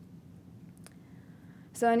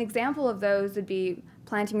 So an example of those would be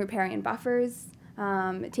planting riparian buffers,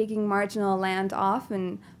 taking marginal land off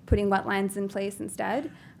and putting wetlands in place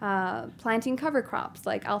instead, planting cover crops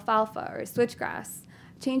like alfalfa or switchgrass,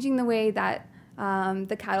 changing the way that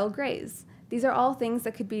the cattle graze. These are all things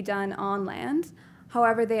that could be done on land.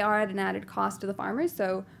 However, they are at an added cost to the farmers,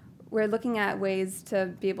 so we're looking at ways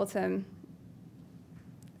to be able to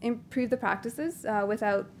improve the practices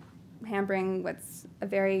without hampering what's a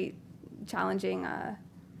very challenging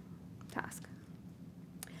task.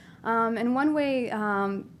 And one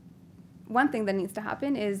thing that needs to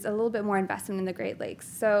happen is a little bit more investment in the Great Lakes.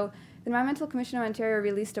 So the Environmental Commission of Ontario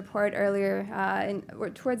released a report earlier,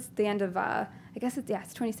 towards the end of, it's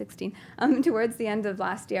 2016, towards the end of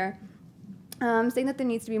last year, saying that there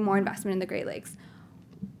needs to be more investment in the Great Lakes.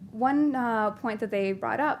 One point that they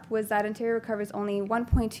brought up was that Ontario recovers only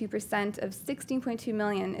 1.2% of $16.2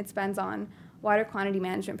 million it spends on water quantity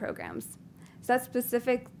management programs. So that's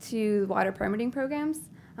specific to water permitting programs.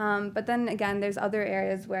 But then again, there's other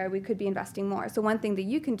areas where we could be investing more. So one thing that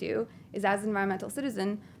you can do is, as an environmental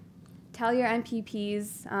citizen, tell your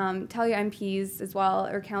MPPs, tell your MPs as well,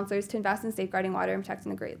 or councillors, to invest in safeguarding water and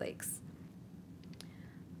protecting the Great Lakes.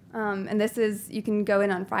 And this is, you can go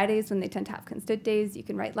in on Fridays when they tend to have Constitute days. You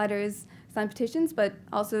can write letters, sign petitions, but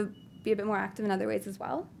also be a bit more active in other ways as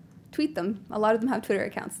well. Tweet them. A lot of them have Twitter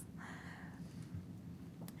accounts.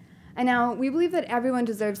 And now, we believe that everyone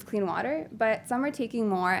deserves clean water, but some are taking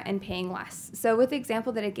more and paying less. So with the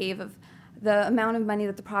example that I gave of the amount of money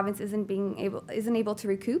that the province isn't able to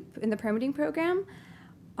recoup in the permitting program,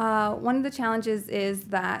 one of the challenges is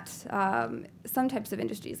that some types of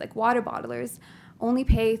industries, like water bottlers, only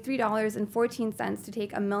pay $3.14 to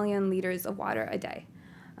take 1 million liters of water a day.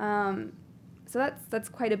 So that's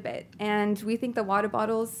quite a bit. And we think that water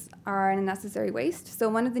bottles are an unnecessary waste. So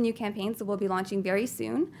one of the new campaigns that we'll be launching very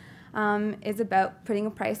soon is about putting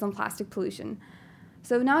a price on plastic pollution.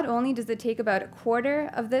 So not only does it take about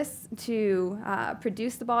 1/4 of this to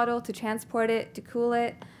produce the bottle, to transport it, to cool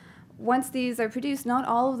it, once these are produced, not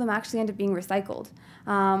all of them actually end up being recycled.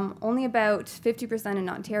 Only about 50% in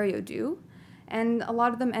Ontario do. And a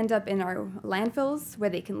lot of them end up in our landfills where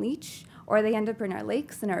they can leach, or they end up in our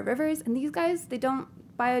lakes and our rivers. And these guys, they don't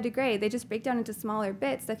biodegrade. They just break down into smaller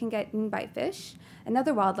bits that can get eaten by fish and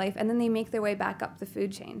other wildlife, and then they make their way back up the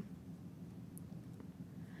food chain.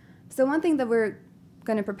 So one thing that we're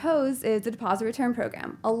going to propose is a deposit return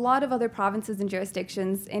program. A lot of other provinces and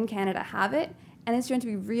jurisdictions in Canada have it, and it's shown to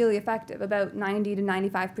be really effective, about 90 to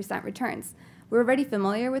 95% returns. We're already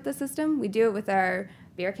familiar with the system. We do it with our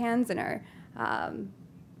beer cans and our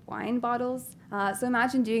wine bottles. So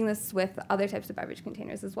imagine doing this with other types of beverage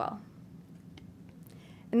containers as well.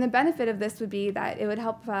 And the benefit of this would be that it would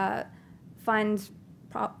help fund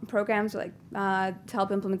programs like to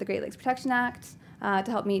help implement the Great Lakes Protection Act,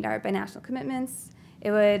 to help meet our binational commitments.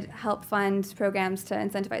 It would help fund programs to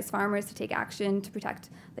incentivize farmers to take action to protect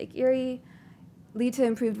Lake Erie, lead to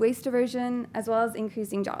improved waste diversion, as well as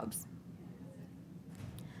increasing jobs.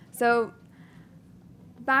 So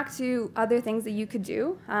back to other things that you could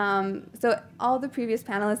do. So all the previous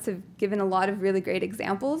panelists have given a lot of really great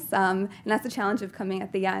examples, and that's the challenge of coming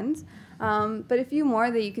at the end. But a few more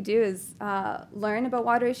that you could do is learn about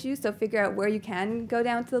water issues, so figure out where you can go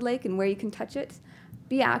down to the lake and where you can touch it.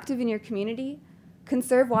 Be active in your community.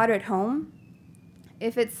 Conserve water at home.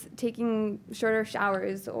 If it's taking shorter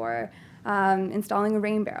showers or installing a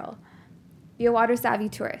rain barrel. Be a water-savvy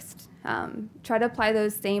tourist. Try to apply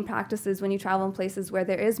those same practices when you travel in places where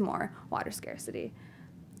there is more water scarcity.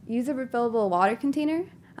 Use a refillable water container.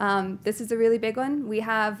 This is a really big one. We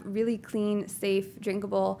have really clean, safe,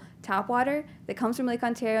 drinkable tap water that comes from Lake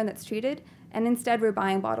Ontario and that's treated, and instead we're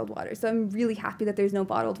buying bottled water. So I'm really happy that there's no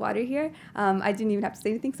bottled water here. I didn't even have to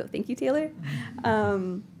say anything, so thank you, Taylor.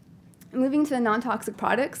 Moving to non-toxic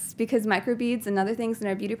products, because microbeads and other things in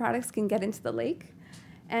our beauty products can get into the lake,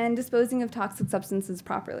 and disposing of toxic substances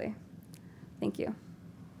properly. Thank you.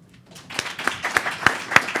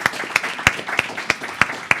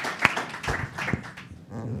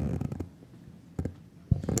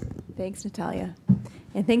 Thanks, Natalia.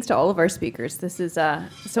 And thanks to all of our speakers. This is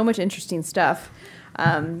so much interesting stuff.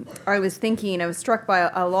 I was struck by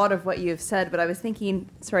a lot of what you have said, but I was thinking,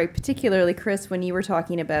 particularly, Chris, when you were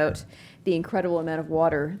talking about the incredible amount of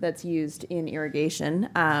water that's used in irrigation.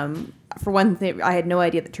 For one thing, I had no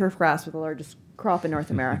idea that turfgrass was the largest crop in North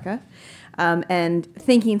America. And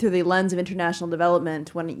thinking through the lens of international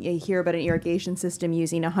development, when you hear about an irrigation system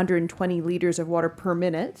using 120 liters of water per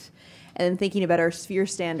minute, and thinking about our sphere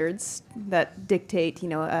standards that dictate,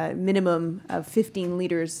 a minimum of 15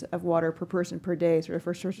 liters of water per person per day, sort of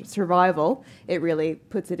for survival, it really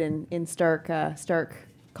puts it in stark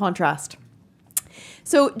contrast.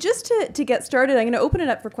 So just to get started, I'm going to open it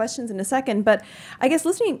up for questions in a second, but I guess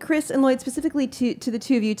listening, Chris and Lloyd, specifically to the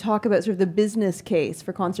two of you talk about sort of the business case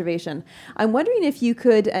for conservation, I'm wondering if you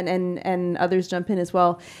could, and others jump in as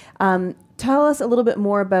well, tell us a little bit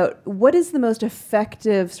more about what is the most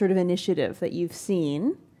effective sort of initiative that you've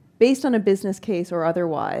seen, based on a business case or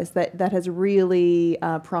otherwise, that has really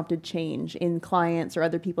prompted change in clients or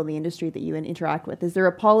other people in the industry that you interact with? Is there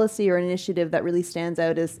a policy or an initiative that really stands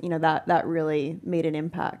out as, that really made an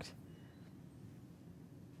impact?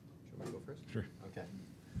 Should we go first? Sure. Okay.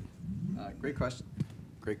 Great question.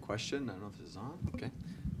 Great question. I don't know if this is on. Okay.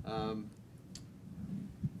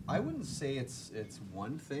 I wouldn't say it's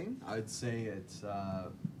one thing. I'd say it's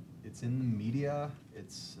in the media.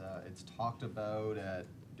 It's talked about at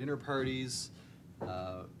dinner parties.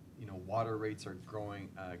 Water rates are going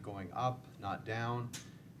up, not down,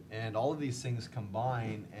 and all of these things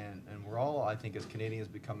combine, and we're all, I think, as Canadians,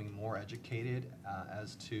 becoming more educated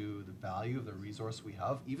as to the value of the resource we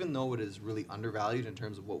have. Even though it is really undervalued in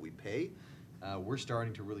terms of what we pay, we're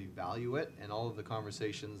starting to really value it, and all of the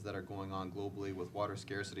conversations that are going on globally with water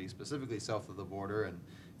scarcity, specifically south of the border, and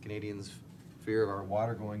Canadians' fear of our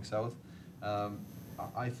water going south,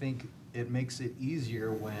 I think it makes it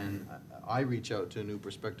easier when I reach out to a new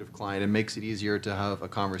prospective client. It makes it easier to have a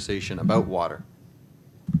conversation about water.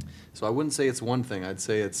 So I wouldn't say it's one thing. I'd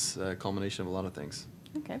say it's a culmination of a lot of things.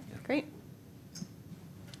 Okay, great.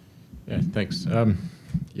 Yeah, thanks.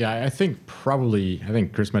 I think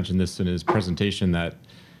Chris mentioned this in his presentation, that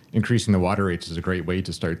increasing the water rates is a great way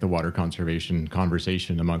to start the water conservation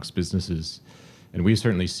conversation amongst businesses. And we've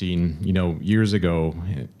certainly seen, years ago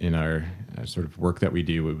in our sort of work that we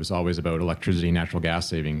do, it was always about electricity, natural gas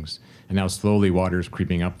savings. And now slowly water is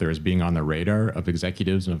creeping up there as being on the radar of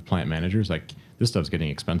executives and of plant managers. Like, this stuff's getting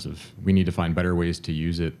expensive. We need to find better ways to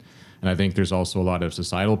use it. And I think there's also a lot of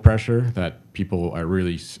societal pressure that people are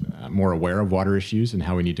really more aware of water issues and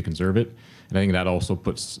how we need to conserve it. And I think that also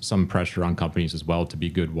puts some pressure on companies as well to be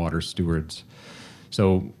good water stewards.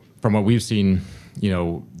 So from what we've seen,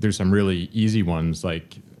 there's some really easy ones,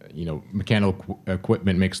 like, mechanical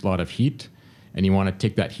equipment makes a lot of heat, and you want to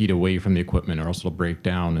take that heat away from the equipment or else it'll break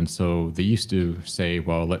down. And so they used to say,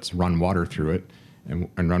 well, let's run water through it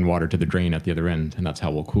and run water to the drain at the other end, and that's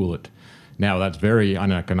how we'll cool it. Now that's very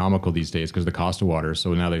uneconomical these days because of the cost of water.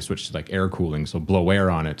 So now they switched to like air cooling, so blow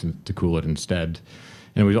air on it to cool it instead.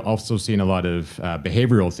 And we've also seen a lot of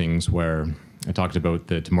behavioral things where I talked about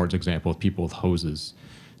the Timor's example of people with hoses.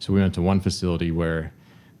 So we went to one facility where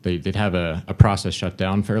they'd have a process shut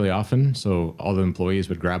down fairly often. So all the employees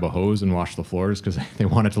would grab a hose and wash the floors because they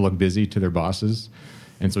wanted to look busy to their bosses.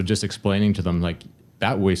 And so just explaining to them, like,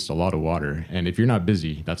 that wastes a lot of water. And if you're not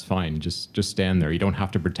busy, that's fine. Just stand there. You don't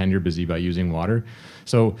have to pretend you're busy by using water.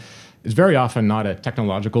 So it's very often not a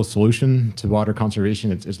technological solution to water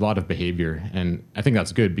conservation. It's a lot of behavior. And I think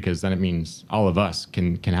that's good, because then it means all of us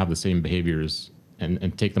can have the same behaviors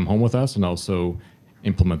and take them home with us, and also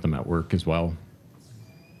implement them at work as well.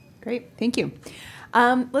 Great, thank you.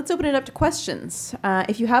 Let's open it up to questions.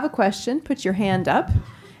 If you have a question, put your hand up,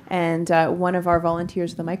 and one of our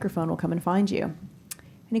volunteers at the microphone will come and find you.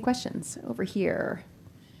 Any questions? Over here.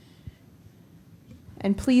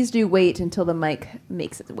 And please do wait until the mic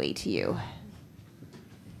makes its way to you.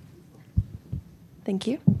 Thank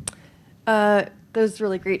you. That was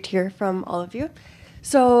really great to hear from all of you.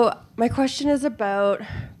 So my question is about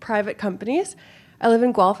private companies. I live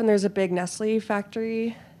in Guelph, and there's a big Nestle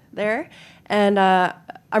factory there. And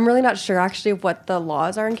I'm really not sure, actually, of what the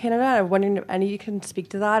laws are in Canada. I'm wondering if any of you can speak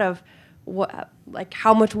to that, of what, like,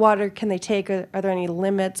 how much water can they take? Are there any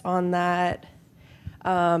limits on that?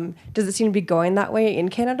 Does it seem to be going that way in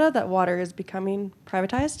Canada, that water is becoming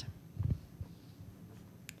privatized?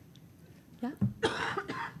 Yeah.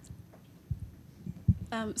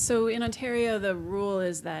 So in Ontario, the rule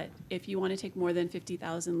is that if you want to take more than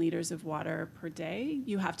 50,000 liters of water per day,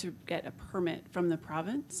 you have to get a permit from the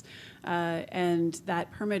province. And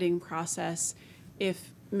that permitting process,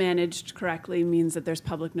 if managed correctly, means that there's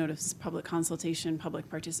public notice, public consultation, public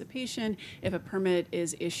participation. If a permit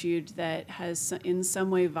is issued that has in some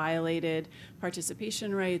way violated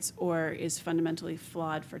participation rights or is fundamentally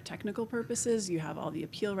flawed for technical purposes, you have all the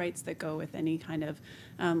appeal rights that go with any kind of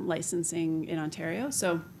licensing in Ontario.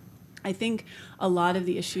 So I think a lot of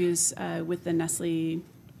the issues with the Nestle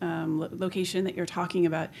location that you're talking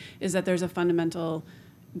about is that there's a fundamental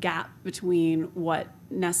gap between what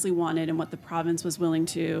Nestle wanted and what the province was willing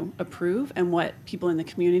to approve and what people in the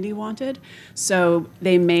community wanted. So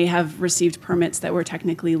they may have received permits that were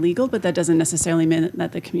technically legal, but that doesn't necessarily mean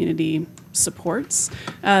that the community supports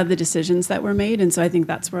the decisions that were made. And so I think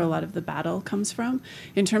that's where a lot of the battle comes from.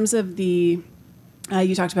 In terms of the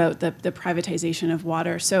you talked about the privatization of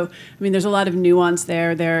water. So, I mean, there's a lot of nuance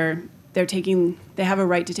there. They have a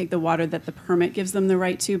right to take the water that the permit gives them the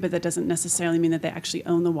right to, but that doesn't necessarily mean that they actually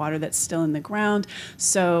own the water that's still in the ground.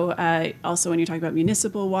 So also when you're talking about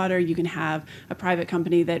municipal water, you can have a private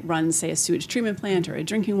company that runs, say, a sewage treatment plant or a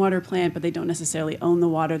drinking water plant, but they don't necessarily own the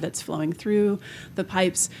water that's flowing through the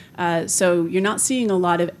pipes. So you're not seeing a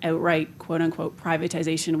lot of outright, quote unquote,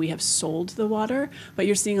 privatization. We have sold the water, but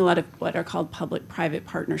you're seeing a lot of what are called public-private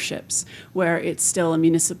partnerships, where it's still a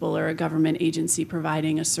municipal or a government agency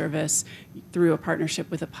providing a service through a partnership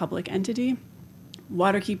with a public entity.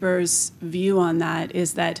 Waterkeeper's view on that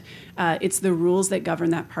is that it's the rules that govern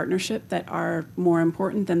that partnership that are more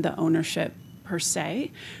important than the ownership per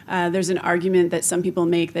se. There's an argument that some people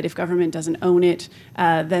make that if government doesn't own it,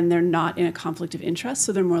 then they're not in a conflict of interest,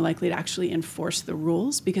 so they're more likely to actually enforce the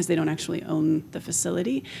rules because they don't actually own the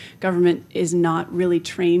facility. Government is not really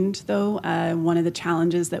trained, though. One of the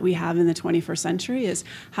challenges that we have in the 21st century is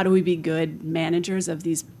how do we be good managers of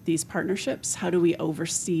these partnerships? How do we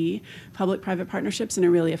oversee public-private partnerships in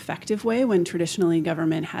a really effective way when traditionally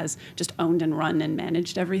government has just owned and run and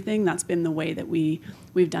managed everything? That's been the way that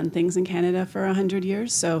we've done things in Canada for 100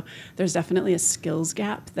 years. So there's definitely a skills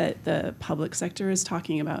gap that the public sector is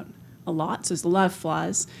talking about a lot. So there's a lot of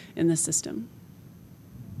flaws in the system.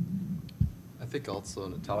 I think also,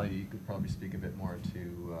 Natalia, you could probably speak a bit more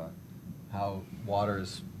to how water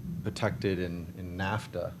is protected in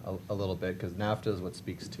NAFTA a little bit, because NAFTA is what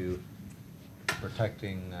speaks to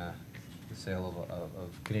protecting the sale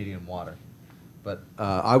of Canadian water. But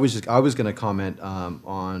I was going to comment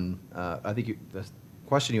on I think the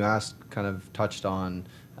question you asked kind of touched on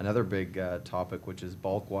another big topic, which is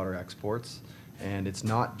bulk water exports. And it's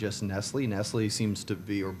not just Nestle. Nestle seems to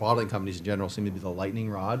be, or bottling companies in general, seem to be the lightning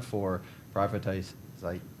rod for privatization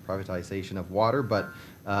of water. But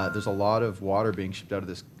there's a lot of water being shipped out of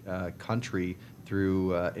this country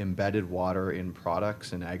through embedded water in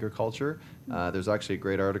products and agriculture. There's actually a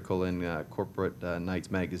great article in Corporate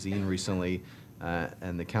Knights magazine recently,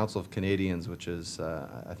 and the Council of Canadians, which is,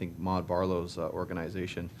 I think, Maud Barlow's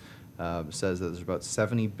organization, says that there's about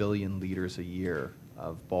 70 billion liters a year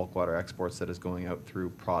of bulk water exports that is going out through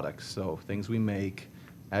products. So things we make,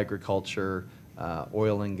 agriculture,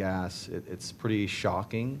 oil and gas, it's pretty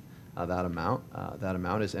shocking, that amount.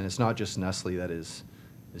 And it's not just Nestle that is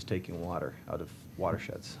taking water out of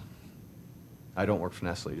watersheds. I don't work for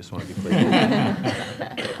Nestle, just want to be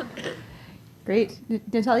clear. Great.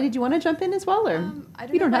 Natalia, did you want to jump in as well, or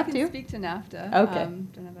you don't have to? I can speak to NAFTA. Okay.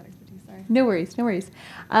 Don't have that expertise, sorry. No worries, no worries.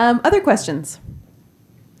 Other questions?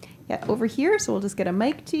 Yeah, over here, so we'll just get a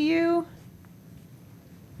mic to you.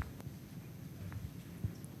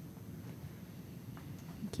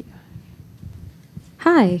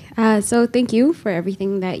 Hi. So thank you for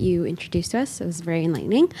everything that you introduced to us. It was very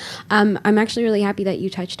enlightening. I'm actually really happy that you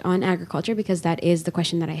touched on agriculture because that is the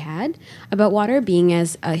question that I had about water, being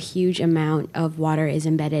as a huge amount of water is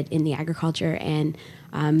embedded in the agriculture and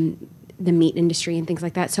the meat industry and things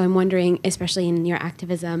like that. So I'm wondering, especially in your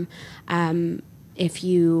activism, if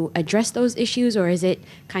you address those issues, or is it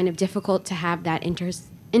kind of difficult to have that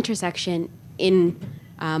intersection in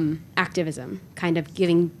activism, kind of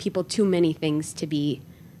giving people too many things to be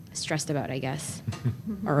stressed about, I guess,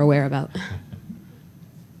 or aware about?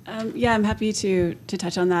 Yeah, I'm happy to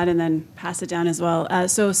touch on that and then pass it down as well.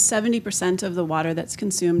 So 70% of the water that's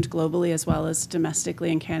consumed globally as well as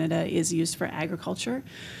domestically in Canada is used for agriculture.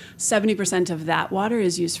 70% of that water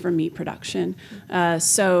is used for meat production.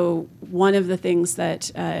 So one of the things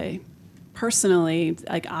that personally,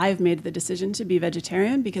 like, I've made the decision to be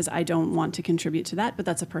vegetarian because I don't want to contribute to that, but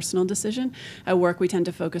that's a personal decision. At work, we tend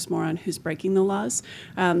to focus more on who's breaking the laws.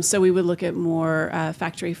 So we would look at more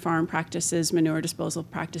factory farm practices, manure disposal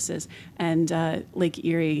practices, and Lake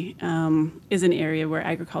Erie is an area where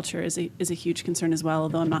agriculture is a huge concern as well,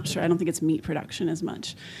 although I'm not sure, I don't think it's meat production as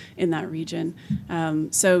much in that region.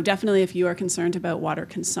 So definitely if you are concerned about water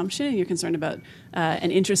consumption and you're concerned about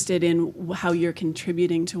and interested in how you're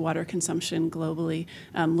contributing to water consumption globally,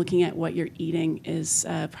 looking at what you're eating is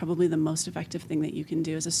probably the most effective thing that you can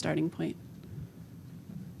do as a starting point.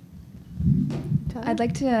 I'd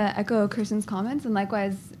like to echo Krystyn's comments, and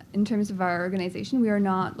likewise, in terms of our organization, we are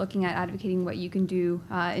not looking at advocating what you can do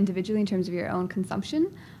individually in terms of your own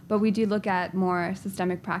consumption, but we do look at more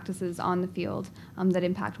systemic practices on the field that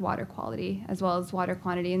impact water quality as well as water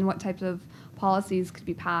quantity, and what types of policies could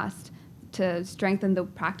be passed to strengthen the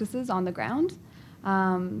practices on the ground.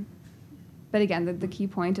 But again, the key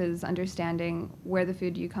point is understanding where the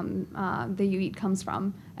food that you eat comes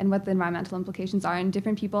from and what the environmental implications are. And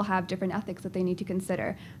different people have different ethics that they need to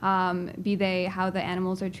consider, be they how the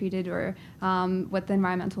animals are treated or what the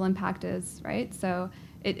environmental impact is, right? So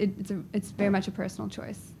it's very much a personal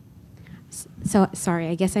choice. So, sorry,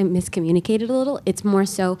 I guess I miscommunicated a little. It's more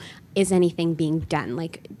so, is anything being done?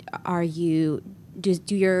 Like, do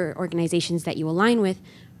your organizations that you align with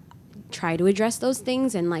try to address those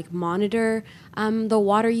things and like monitor the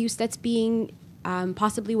water use that's being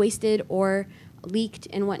possibly wasted or leaked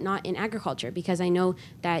and whatnot in agriculture? Because I know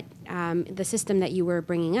that the system that you were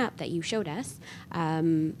bringing up, that you showed us,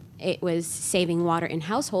 it was saving water in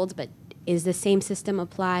households, but is the same system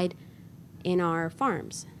applied in our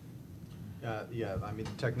farms? Yeah, I mean,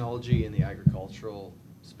 technology in the agricultural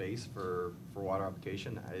space for water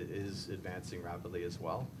application is advancing rapidly as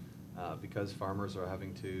well. Because farmers are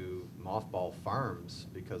having to mothball farms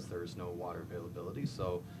because there's no water availability.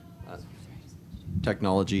 So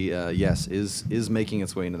technology, yes, is making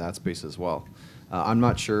its way into that space as well. I'm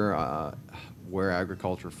not sure where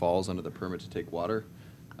agriculture falls under the permit to take water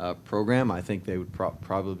program. I think they would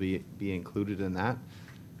probably be included in that.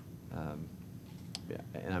 Yeah,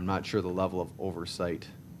 and I'm not sure the level of oversight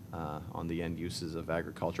on the end uses of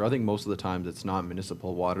agriculture. I think most of the times it's not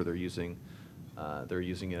municipal water they're using. They're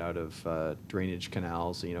using it out of drainage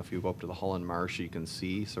canals. You know, if you go up to the Holland Marsh, you can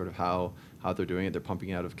see sort of how they're doing it. They're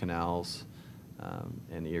pumping out of canals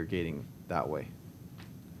and irrigating that way.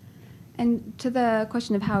 And to the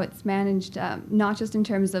question of how it's managed, not just in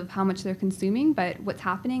terms of how much they're consuming, but what's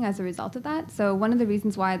happening as a result of that. So one of the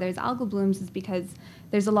reasons why there's algal blooms is because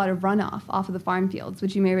there's a lot of runoff off of the farm fields,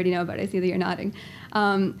 which you may already know about. I see that you're nodding.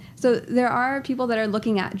 So there are people that are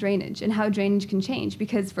looking at drainage and how drainage can change,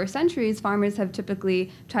 because for centuries, farmers have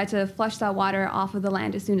typically tried to flush that water off of the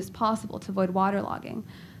land as soon as possible to avoid waterlogging.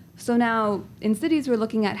 So now in cities, we're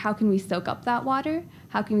looking at how can we soak up that water?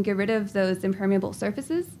 How can we get rid of those impermeable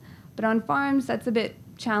surfaces? But on farms, that's a bit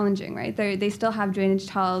challenging, right? They still have drainage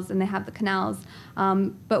tiles and they have the canals.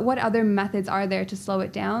 But what other methods are there to slow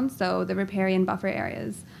it down? So the riparian buffer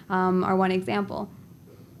areas are one example.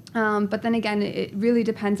 But then again, it really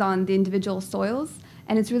depends on the individual soils.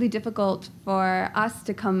 And it's really difficult for us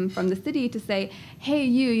to come from the city to say, hey,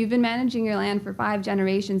 you've been managing your land for 5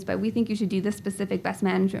 generations, but we think you should do this specific best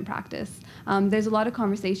management practice. There's a lot of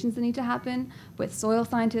conversations that need to happen with soil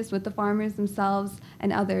scientists, with the farmers themselves,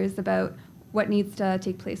 and others about what needs to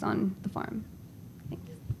take place on the farm.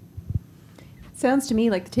 Thanks. Sounds to me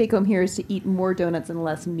like the take home here is to eat more donuts and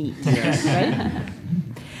less meat, Yes. right?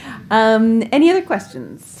 Any other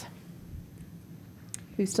questions?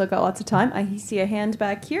 We've still got lots of time. I see a hand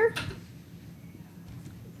back here.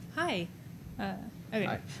 Hi.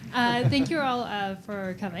 Okay. Thank you all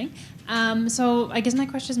for coming. So I guess my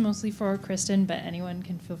question is mostly for Krystyn, but anyone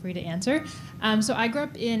can feel free to answer. So I grew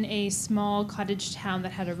up in a small cottage town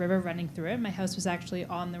that had a river running through it. My house was actually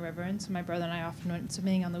on the river, and so my brother and I often went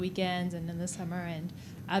swimming on the weekends and in the summer, and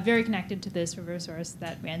very connected to this river source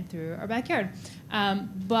that ran through our backyard.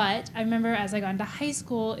 But I remember as I got into high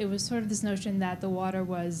school, it was sort of this notion that the water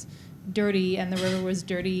was dirty and the river was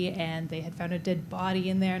dirty and they had found a dead body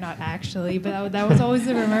in there, not actually, but that was always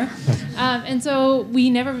the rumor. And so we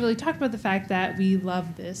never really talked about the fact that we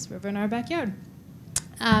love this river in our backyard.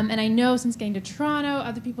 And I know since getting to Toronto,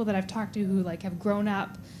 other people that I've talked to who like have grown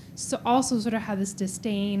up so also sort of have this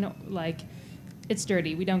disdain, like it's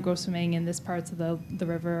dirty, we don't go swimming in this parts of the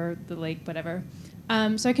river, the lake, whatever.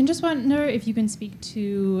 So I can just wonder if you can speak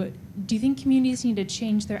to, do you think communities need to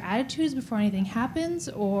change their attitudes before anything happens,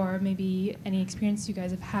 or maybe any experience you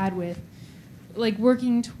guys have had with like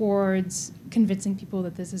working towards convincing people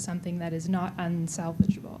that this is something that is not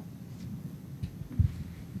unsalvageable?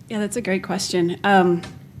 Yeah, that's a great question.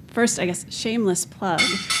 First, I guess, shameless plug.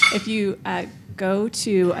 If you go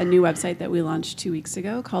to a new website that we launched 2 weeks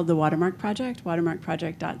ago called the Watermark Project,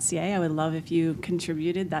 watermarkproject.ca. I would love if you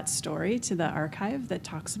contributed that story to the archive that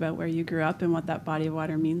talks about where you grew up and what that body of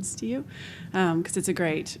water means to you, because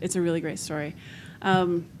it's a really great story.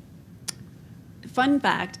 Fun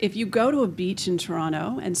fact, if you go to a beach in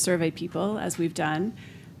Toronto and survey people, as we've done,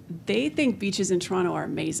 they think beaches in Toronto are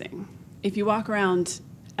amazing. If you walk around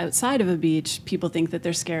outside of a beach, people think that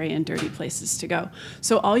they're scary and dirty places to go.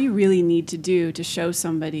 So all you really need to do to show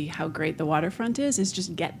somebody how great the waterfront is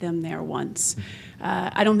just get them there once.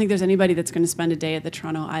 I don't think there's anybody that's going to spend a day at the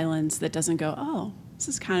Toronto Islands that doesn't go, oh, this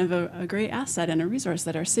is kind of a great asset and a resource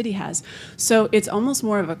that our city has. So it's almost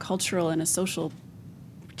more of a cultural and a social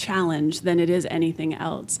challenge than it is anything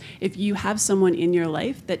else. If you have someone in your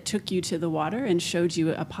life that took you to the water and showed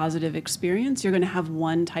you a positive experience, you're going to have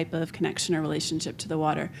one type of connection or relationship to the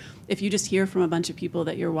water. If you just hear from a bunch of people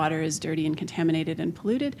that your water is dirty and contaminated and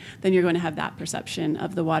polluted, then you're going to have that perception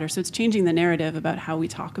of the water. So it's changing the narrative about how we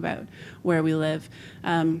talk about where we live.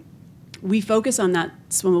 We focus on that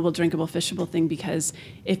swimmable, drinkable, fishable thing because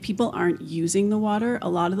if people aren't using the water, a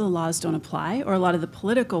lot of the laws don't apply, or a lot of the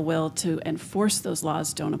political will to enforce those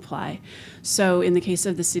laws don't apply. So in the case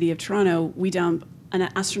of the City of Toronto, we dump an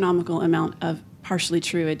astronomical amount of partially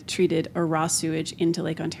treated or raw sewage into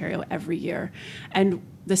Lake Ontario every year. And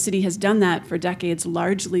the city has done that for decades,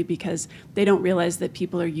 largely because they don't realize that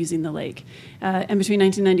people are using the lake. And between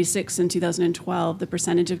 1996 and 2012, the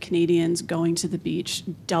percentage of Canadians going to the beach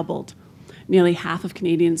doubled. Nearly half of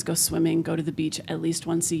Canadians go swimming, go to the beach at least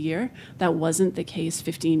once a year. That wasn't the case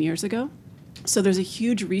 15 years ago. So there's a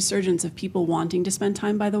huge resurgence of people wanting to spend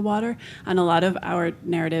time by the water, and a lot of our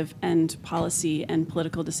narrative and policy and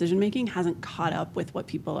political decision-making hasn't caught up with what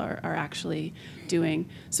people are actually doing.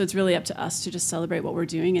 So it's really up to us to just celebrate what we're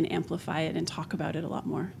doing and amplify it and talk about it a lot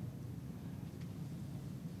more.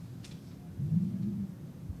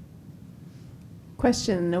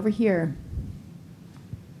 Question over here.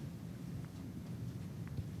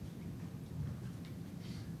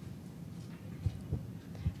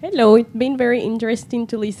 Hello, it's been very interesting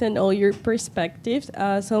to listen all your perspectives.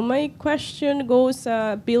 So my question goes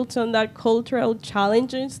built on that cultural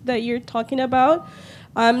challenges that you're talking about.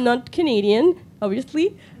 I'm not Canadian,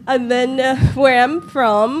 obviously. And then where I'm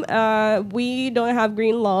from, we don't have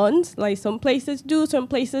green lawns. Like some places do, some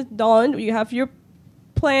places don't. You have your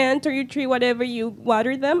plant or your tree, whatever, you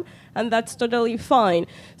water them, and that's totally fine.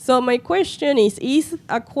 So my question is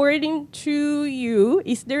according to you,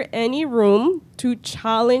 is there any room to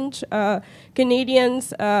challenge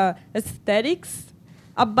Canadians' aesthetics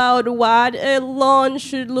about what a lawn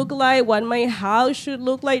should look like, what my house should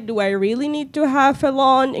look like? Do I really need to have a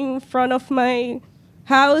lawn in front of my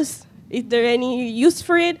house? Is there any use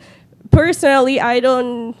for it? Personally, I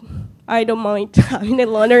don't mind having a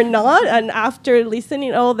lawn or not, and after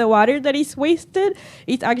listening all the water that is wasted,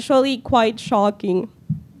 it's actually quite shocking.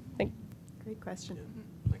 Great question.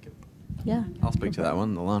 Yeah. I'll speak to that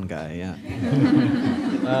one, the lawn guy, yeah.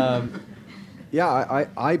 Yeah,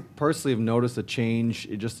 I personally have noticed a change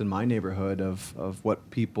just in my neighborhood of what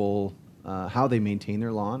people, how they maintain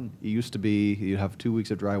their lawn. It used to be you'd have 2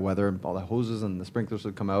 weeks of dry weather and all the hoses and the sprinklers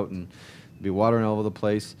would come out and be watering all over the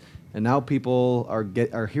place. And now people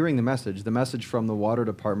are hearing the message. The message from the water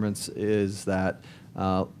departments is that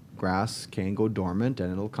grass can go dormant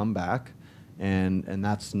and it'll come back, and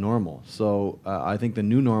that's normal. So I think the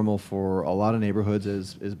new normal for a lot of neighborhoods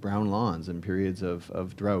is brown lawns in periods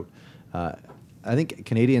of drought. I think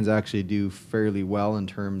Canadians actually do fairly well in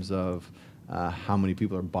terms of how many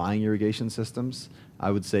people are buying irrigation systems.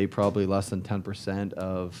 I would say probably less than 10%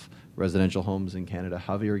 of residential homes in Canada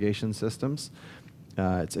have irrigation systems.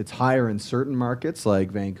 It's higher in certain markets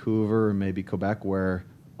like Vancouver or maybe Quebec, where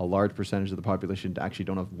a large percentage of the population actually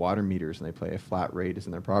don't have water meters and they pay a flat rate as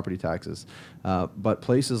in their property taxes. But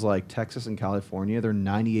places like Texas and California, they're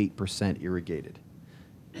 98% irrigated.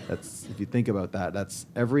 That's, if you think about that, that's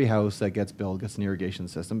every house that gets built gets an irrigation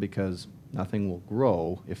system, because nothing will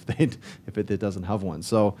grow if it doesn't have one.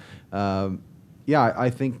 So, yeah, I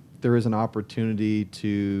think there is an opportunity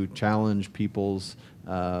to challenge people's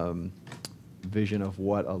vision of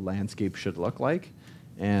what a landscape should look like.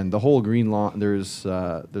 And the whole green lawn, there's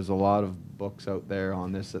a lot of books out there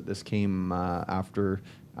on this. That this came after,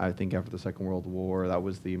 I think, after the Second World War. That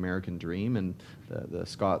was the American dream, and the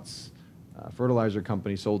Scots fertilizer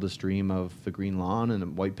company sold this dream of the green lawn and a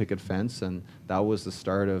white picket fence, and that was the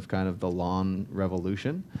start of kind of the lawn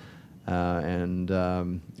revolution.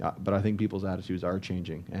 But I think people's attitudes are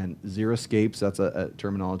changing. And xeriscapes, that's a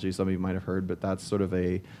terminology some of you might have heard, but that's sort of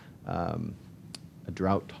a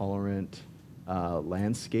drought-tolerant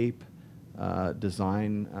landscape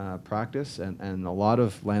design practice, and a lot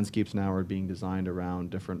of landscapes now are being designed around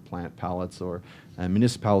different plant palettes, or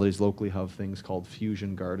municipalities locally have things called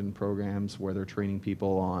fusion garden programs where they're training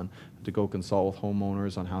people on to go consult with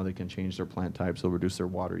homeowners on how they can change their plant types, so reduce their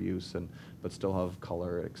water use, but still have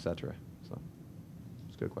color, etc. So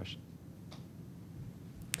it's a good question.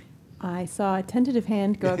 I saw a tentative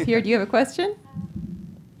hand go up here. Do you have a question?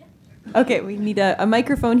 Okay, we need a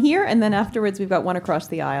microphone here, and then afterwards we've got one across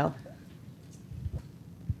the aisle.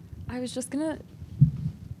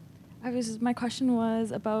 My question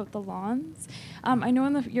was about the lawns. I know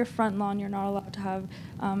on your front lawn you're not allowed to have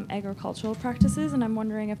agricultural practices, and I'm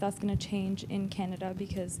wondering if that's going to change in Canada,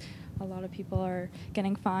 because a lot of people are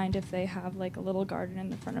getting fined if they have like a little garden in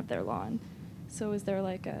the front of their lawn. So is there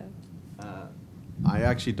like a... I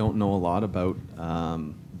actually don't know a lot about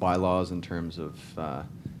bylaws in terms of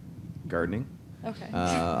gardening. Okay.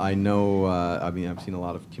 I know, I've seen a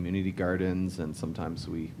lot of community gardens, and sometimes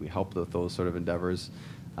we help with those sort of endeavors,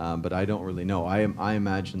 but I don't really know. I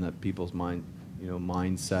imagine that people's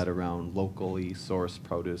mindset around locally sourced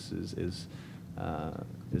produce is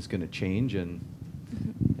going to change, and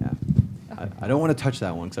yeah. I don't want to touch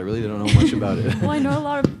that one because I really don't know much about it. Well, I know a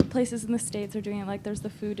lot of places in the States are doing it. Like, there's the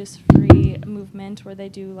Food is Free movement, where they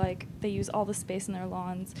use all the space in their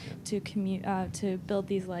lawns to build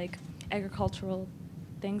these like agricultural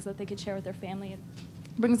things that they could share with their family. It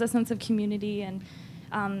brings a sense of community, and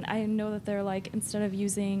I know that they're like, instead of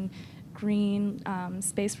using green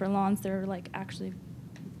space for lawns, they're like actually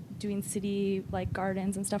doing city like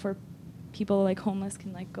gardens and stuff where people like homeless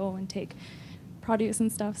can like go and take produce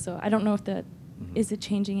and stuff. So I don't know if that is it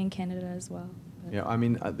changing in Canada as well. But yeah, I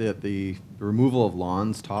mean the removal of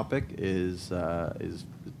lawns topic is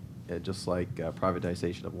just like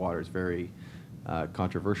privatization of water is very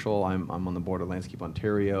controversial. I'm on the board of Landscape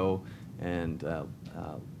Ontario, and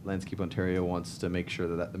Landscape Ontario wants to make sure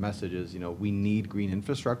that the message is, we need green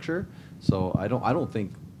infrastructure. So I don't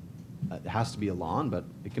think it has to be a lawn, but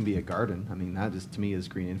it can be a garden. I mean, that is, to me, is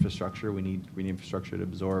green infrastructure. We need green infrastructure to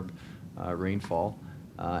absorb rainfall,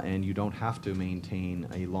 and you don't have to maintain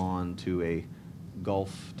a lawn to a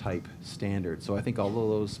Gulf type standard. So I think all of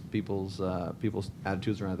those people's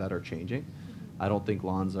attitudes around that are changing. I don't think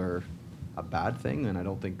lawns are a bad thing, and I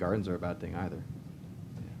don't think gardens are a bad thing either.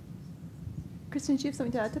 Krystyn, do you have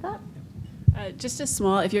something to add to that? Just a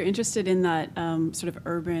small, if you're interested in that sort of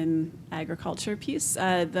urban agriculture piece,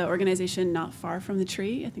 the organization Not Far From the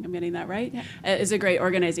Tree, I think I'm getting that right, is a great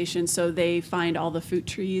organization. So they find all the fruit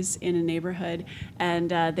trees in a neighborhood,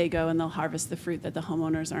 and they go and they'll harvest the fruit that the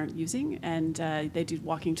homeowners aren't using, and they do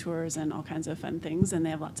walking tours and all kinds of fun things, and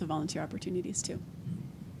they have lots of volunteer opportunities too.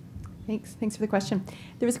 Thanks for the question.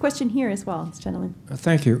 There was a question here as well, this gentleman.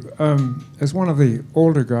 Thank you. As one of the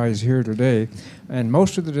older guys here today, and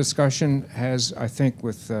most of the discussion has, I think,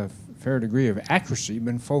 with a fair degree of accuracy,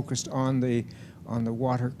 been focused on the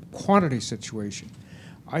water quantity situation.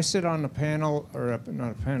 I sit on the panel, or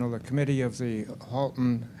not a panel, the committee of the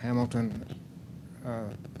Halton-Hamilton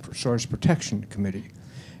Source Protection Committee,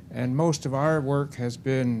 and most of our work has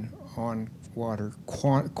been on water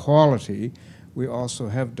quality. We also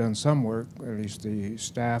have done some work, at least the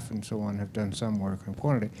staff and so on have done some work on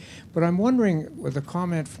quantity. But I'm wondering, with a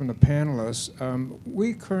comment from the panelists,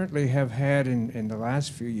 we currently have had in the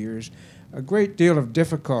last few years a great deal of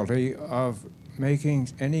difficulty of making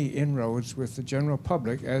any inroads with the general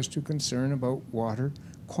public as to concern about water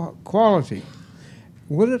quality.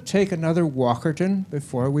 Will it take another Walkerton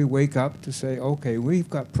before we wake up to say, okay, we've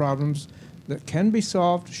got problems that can be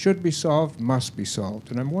solved, should be solved, must be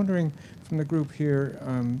solved. And I'm wondering from the group here,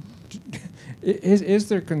 is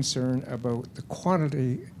there concern about the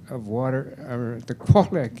quantity of water, or the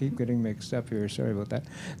quality, I keep getting mixed up here, sorry about that,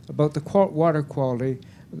 about the water quality,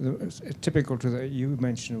 typical to the, you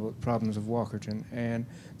mentioned about problems of Walkerton, and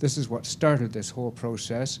this is what started this whole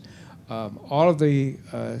process. All of the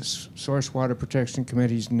source water protection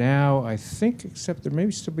committees now, I think, except there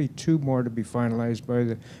may still be 2 more to be finalized by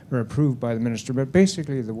the, or approved by the minister, but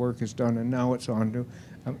basically the work is done and now it's on to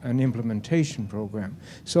an implementation program.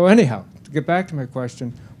 So anyhow, to get back to my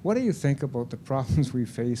question, what do you think about the problems we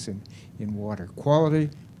face in water quality?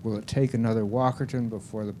 Will it take another Walkerton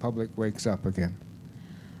before the public wakes up again?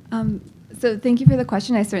 So thank you for the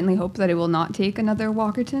question. I certainly hope that it will not take another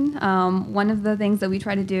Walkerton. One of the things that we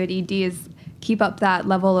try to do at ED is keep up that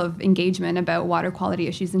level of engagement about water quality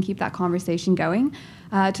issues and keep that conversation going.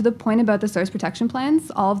 To the point about the source protection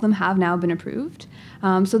plans, all of them have now been approved.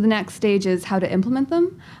 So the next stage is how to implement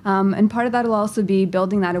them. And part of that will also be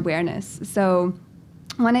building that awareness. So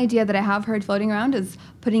one idea that I have heard floating around is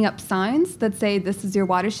putting up signs that say this is your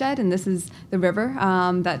watershed and this is the river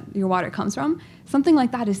that your water comes from. Something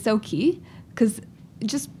like that is so key, because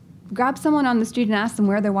just grab someone on the street and ask them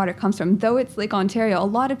where their water comes from. Though it's Lake Ontario, a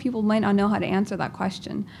lot of people might not know how to answer that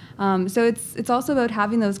question. So it's also about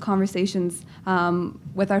having those conversations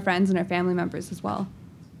with our friends and our family members as well.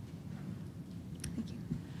 Thank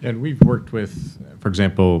you. And we've worked with, for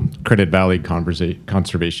example, Credit Valley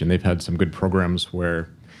Conservation. They've had some good programs where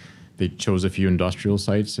they chose a few industrial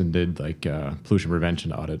sites and did like pollution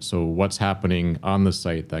prevention audits. So what's happening on the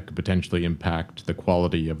site that could potentially impact the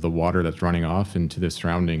quality of the water that's running off into the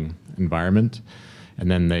surrounding environment. And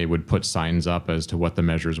then they would put signs up as to what the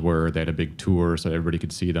measures were. They had a big tour so everybody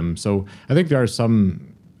could see them. So I think there are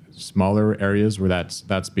some smaller areas where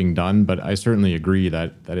that's being done, but I certainly agree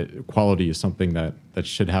that quality is something that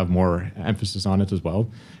should have more emphasis on it as well.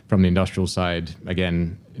 From the industrial side,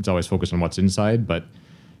 again, it's always focused on what's inside, but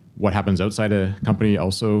what happens outside a company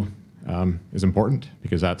also is important,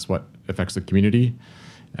 because that's what affects the community.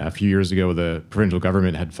 A few years ago, the provincial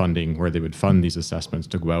government had funding where they would fund these assessments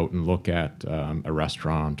to go out and look at a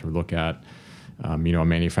restaurant or look at a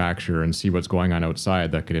manufacturer and see what's going on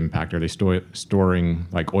outside that could impact. Are they storing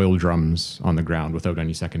like oil drums on the ground without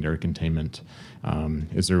any secondary containment?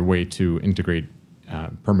 Is there a way to integrate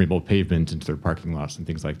permeable pavement into their parking lots and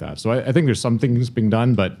things like that? So I think there's some things being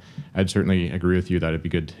done, but I'd certainly agree with you that it'd be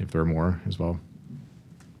good if there were more as well.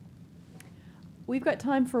 We've got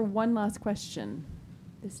time for one last question.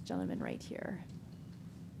 This gentleman right here.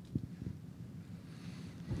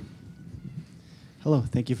 Hello,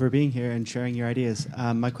 thank you for being here and sharing your ideas.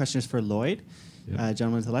 My question is for Lloyd. Yep.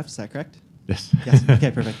 Gentleman to the left, is that correct? Yes. Yes,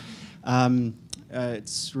 okay, perfect.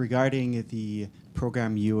 It's regarding the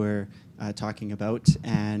program you were talking about,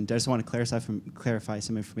 and I just want to clarify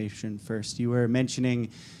some information first. You were mentioning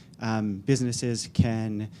businesses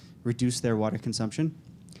can reduce their water consumption,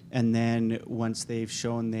 and then once they've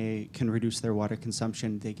shown they can reduce their water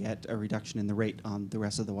consumption, they get a reduction in the rate on the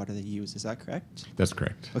rest of the water they use. Is that correct? That's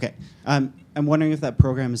correct. Okay. I'm wondering if that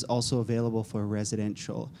program is also available for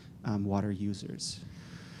residential water users.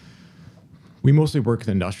 We mostly work with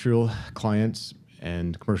industrial clients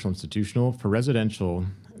and commercial institutional. For residential,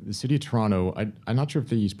 the City of Toronto, I'm not sure if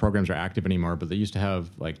these programs are active anymore, but they used to have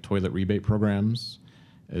like toilet rebate programs,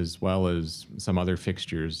 as well as some other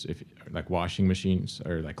fixtures, like washing machines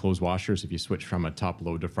or like clothes washers. If you switch from a top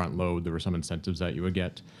load to front load, there were some incentives that you would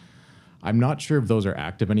get. I'm not sure if those are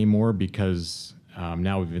active anymore, because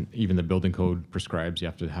now even the building code prescribes you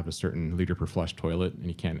have to have a certain liter per flush toilet, and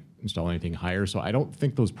you can't install anything higher. So I don't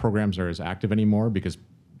think those programs are as active anymore because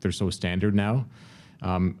they're so standard now.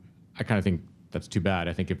 I kind of think that's too bad.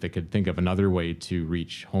 I think if they could think of another way to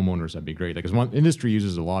reach homeowners, that'd be great. Because one industry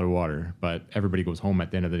uses a lot of water, but everybody goes home at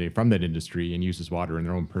the end of the day from that industry and uses water in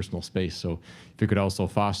their own personal space. So if you could also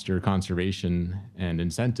foster conservation and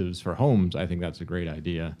incentives for homes, I think that's a great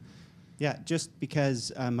idea. Yeah, just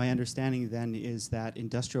because my understanding then is that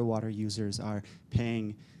industrial water users are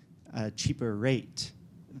paying a cheaper rate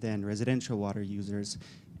than residential water users.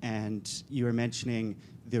 And you were mentioning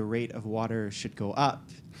the rate of water should go up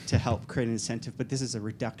to help create an incentive, but this is a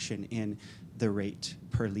reduction in the rate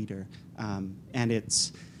per liter. And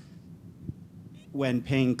it's when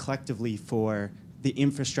paying collectively for the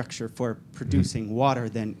infrastructure for producing water,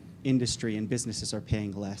 then industry and businesses are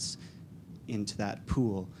paying less into that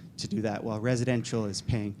pool to do that, while residential is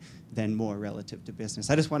paying then more relative to business.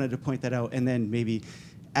 I just wanted to point that out, and then maybe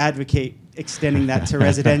advocate extending that to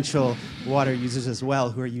residential water users as well,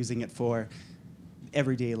 who are using it for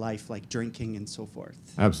everyday life, like drinking and so forth.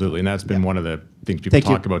 Absolutely, and that's been one of the things people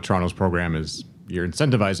talk about Toronto's program is you're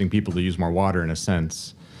incentivizing people to use more water in a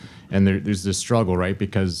sense. And there's this struggle, right?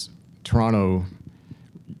 Because Toronto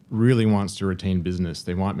really wants to retain business.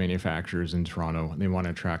 They want manufacturers in Toronto, and they want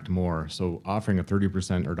to attract more. So offering a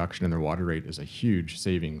 30% reduction in their water rate is a huge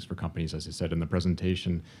savings for companies, as I said in the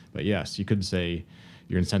presentation. But yes, you could say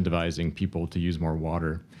you're incentivizing people to use more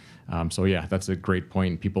water. So yeah, that's a great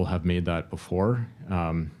point. People have made that before.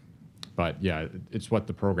 But yeah, it's what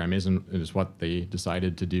the program is, and it's what they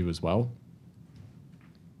decided to do as well.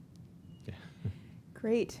 Yeah.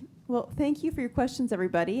 Great. Well, thank you for your questions,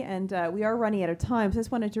 everybody. And we are running out of time, so I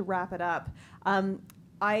just wanted to wrap it up. I'm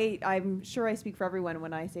sure I speak for everyone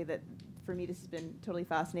when I say that for me this has been totally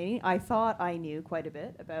fascinating. I thought I knew quite a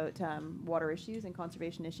bit about water issues and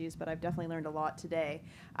conservation issues, but I've definitely learned a lot today.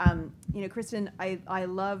 You know, Krystyn, I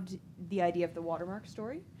loved the idea of the watermark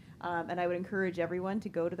story. And I would encourage everyone to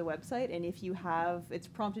go to the website. And if you have, it's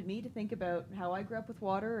prompted me to think about how I grew up with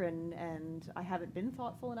water, and I haven't been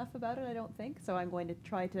thoughtful enough about it, I don't think. So I'm going to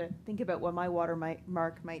try to think about what my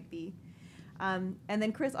watermark might be. And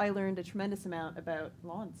then, Chris, I learned a tremendous amount about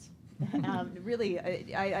lawns. Really,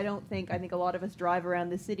 I think a lot of us drive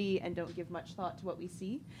around the city and don't give much thought to what we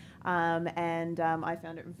see. I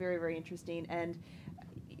found it very, very interesting and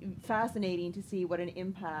fascinating to see what an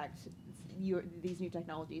impact these new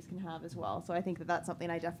technologies can have as well. So I think that that's something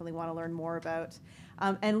I definitely want to learn more about.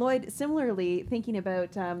 And Lloyd, similarly, thinking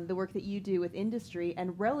about the work that you do with industry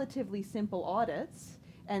and relatively simple audits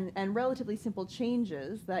and relatively simple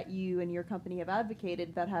changes that you and your company have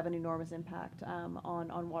advocated that have an enormous impact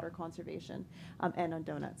on water conservation and on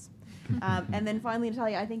donuts. And then finally,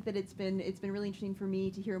 Natalia, I think that it's been really interesting for me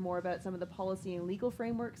to hear more about some of the policy and legal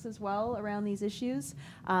frameworks as well around these issues,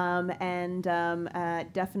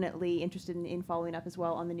 definitely interested in following up as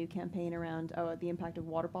well on the new campaign around the impact of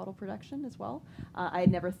water bottle production as well. I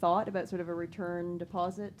had never thought about sort of a return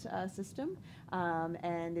deposit system,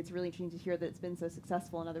 and it's really interesting to hear that it's been so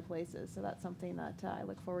successful in other places. So that's something that I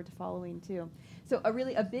look forward to following too. So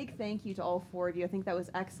a big thank you to all four of you. I think that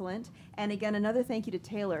was excellent. And again, another thank you to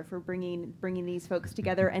Taylor for bringing these folks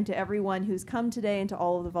together, and to everyone who's come today, and to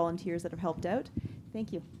all of the volunteers that have helped out.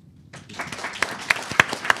 Thank you.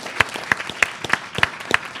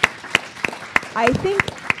 I think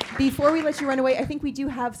before we let you run away, I think we do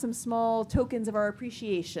have some small tokens of our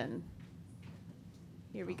appreciation.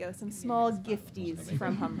 Here we go, some small gifties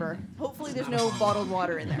from Humber. Hopefully there's no bottled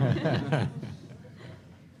water in there.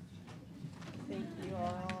 Thank you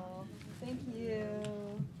all. Thank you.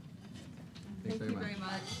 Thank you very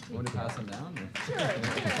much. Want to pass them down? Sure.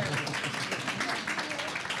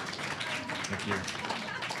 Thank you.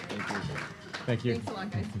 Thank you. Thank you. Thanks a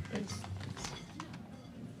lot, guys. Thanks.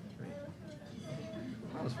 Great.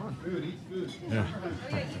 That was fun. Food, eat food. Yeah. Oh,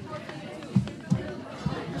 yeah, eat more food too.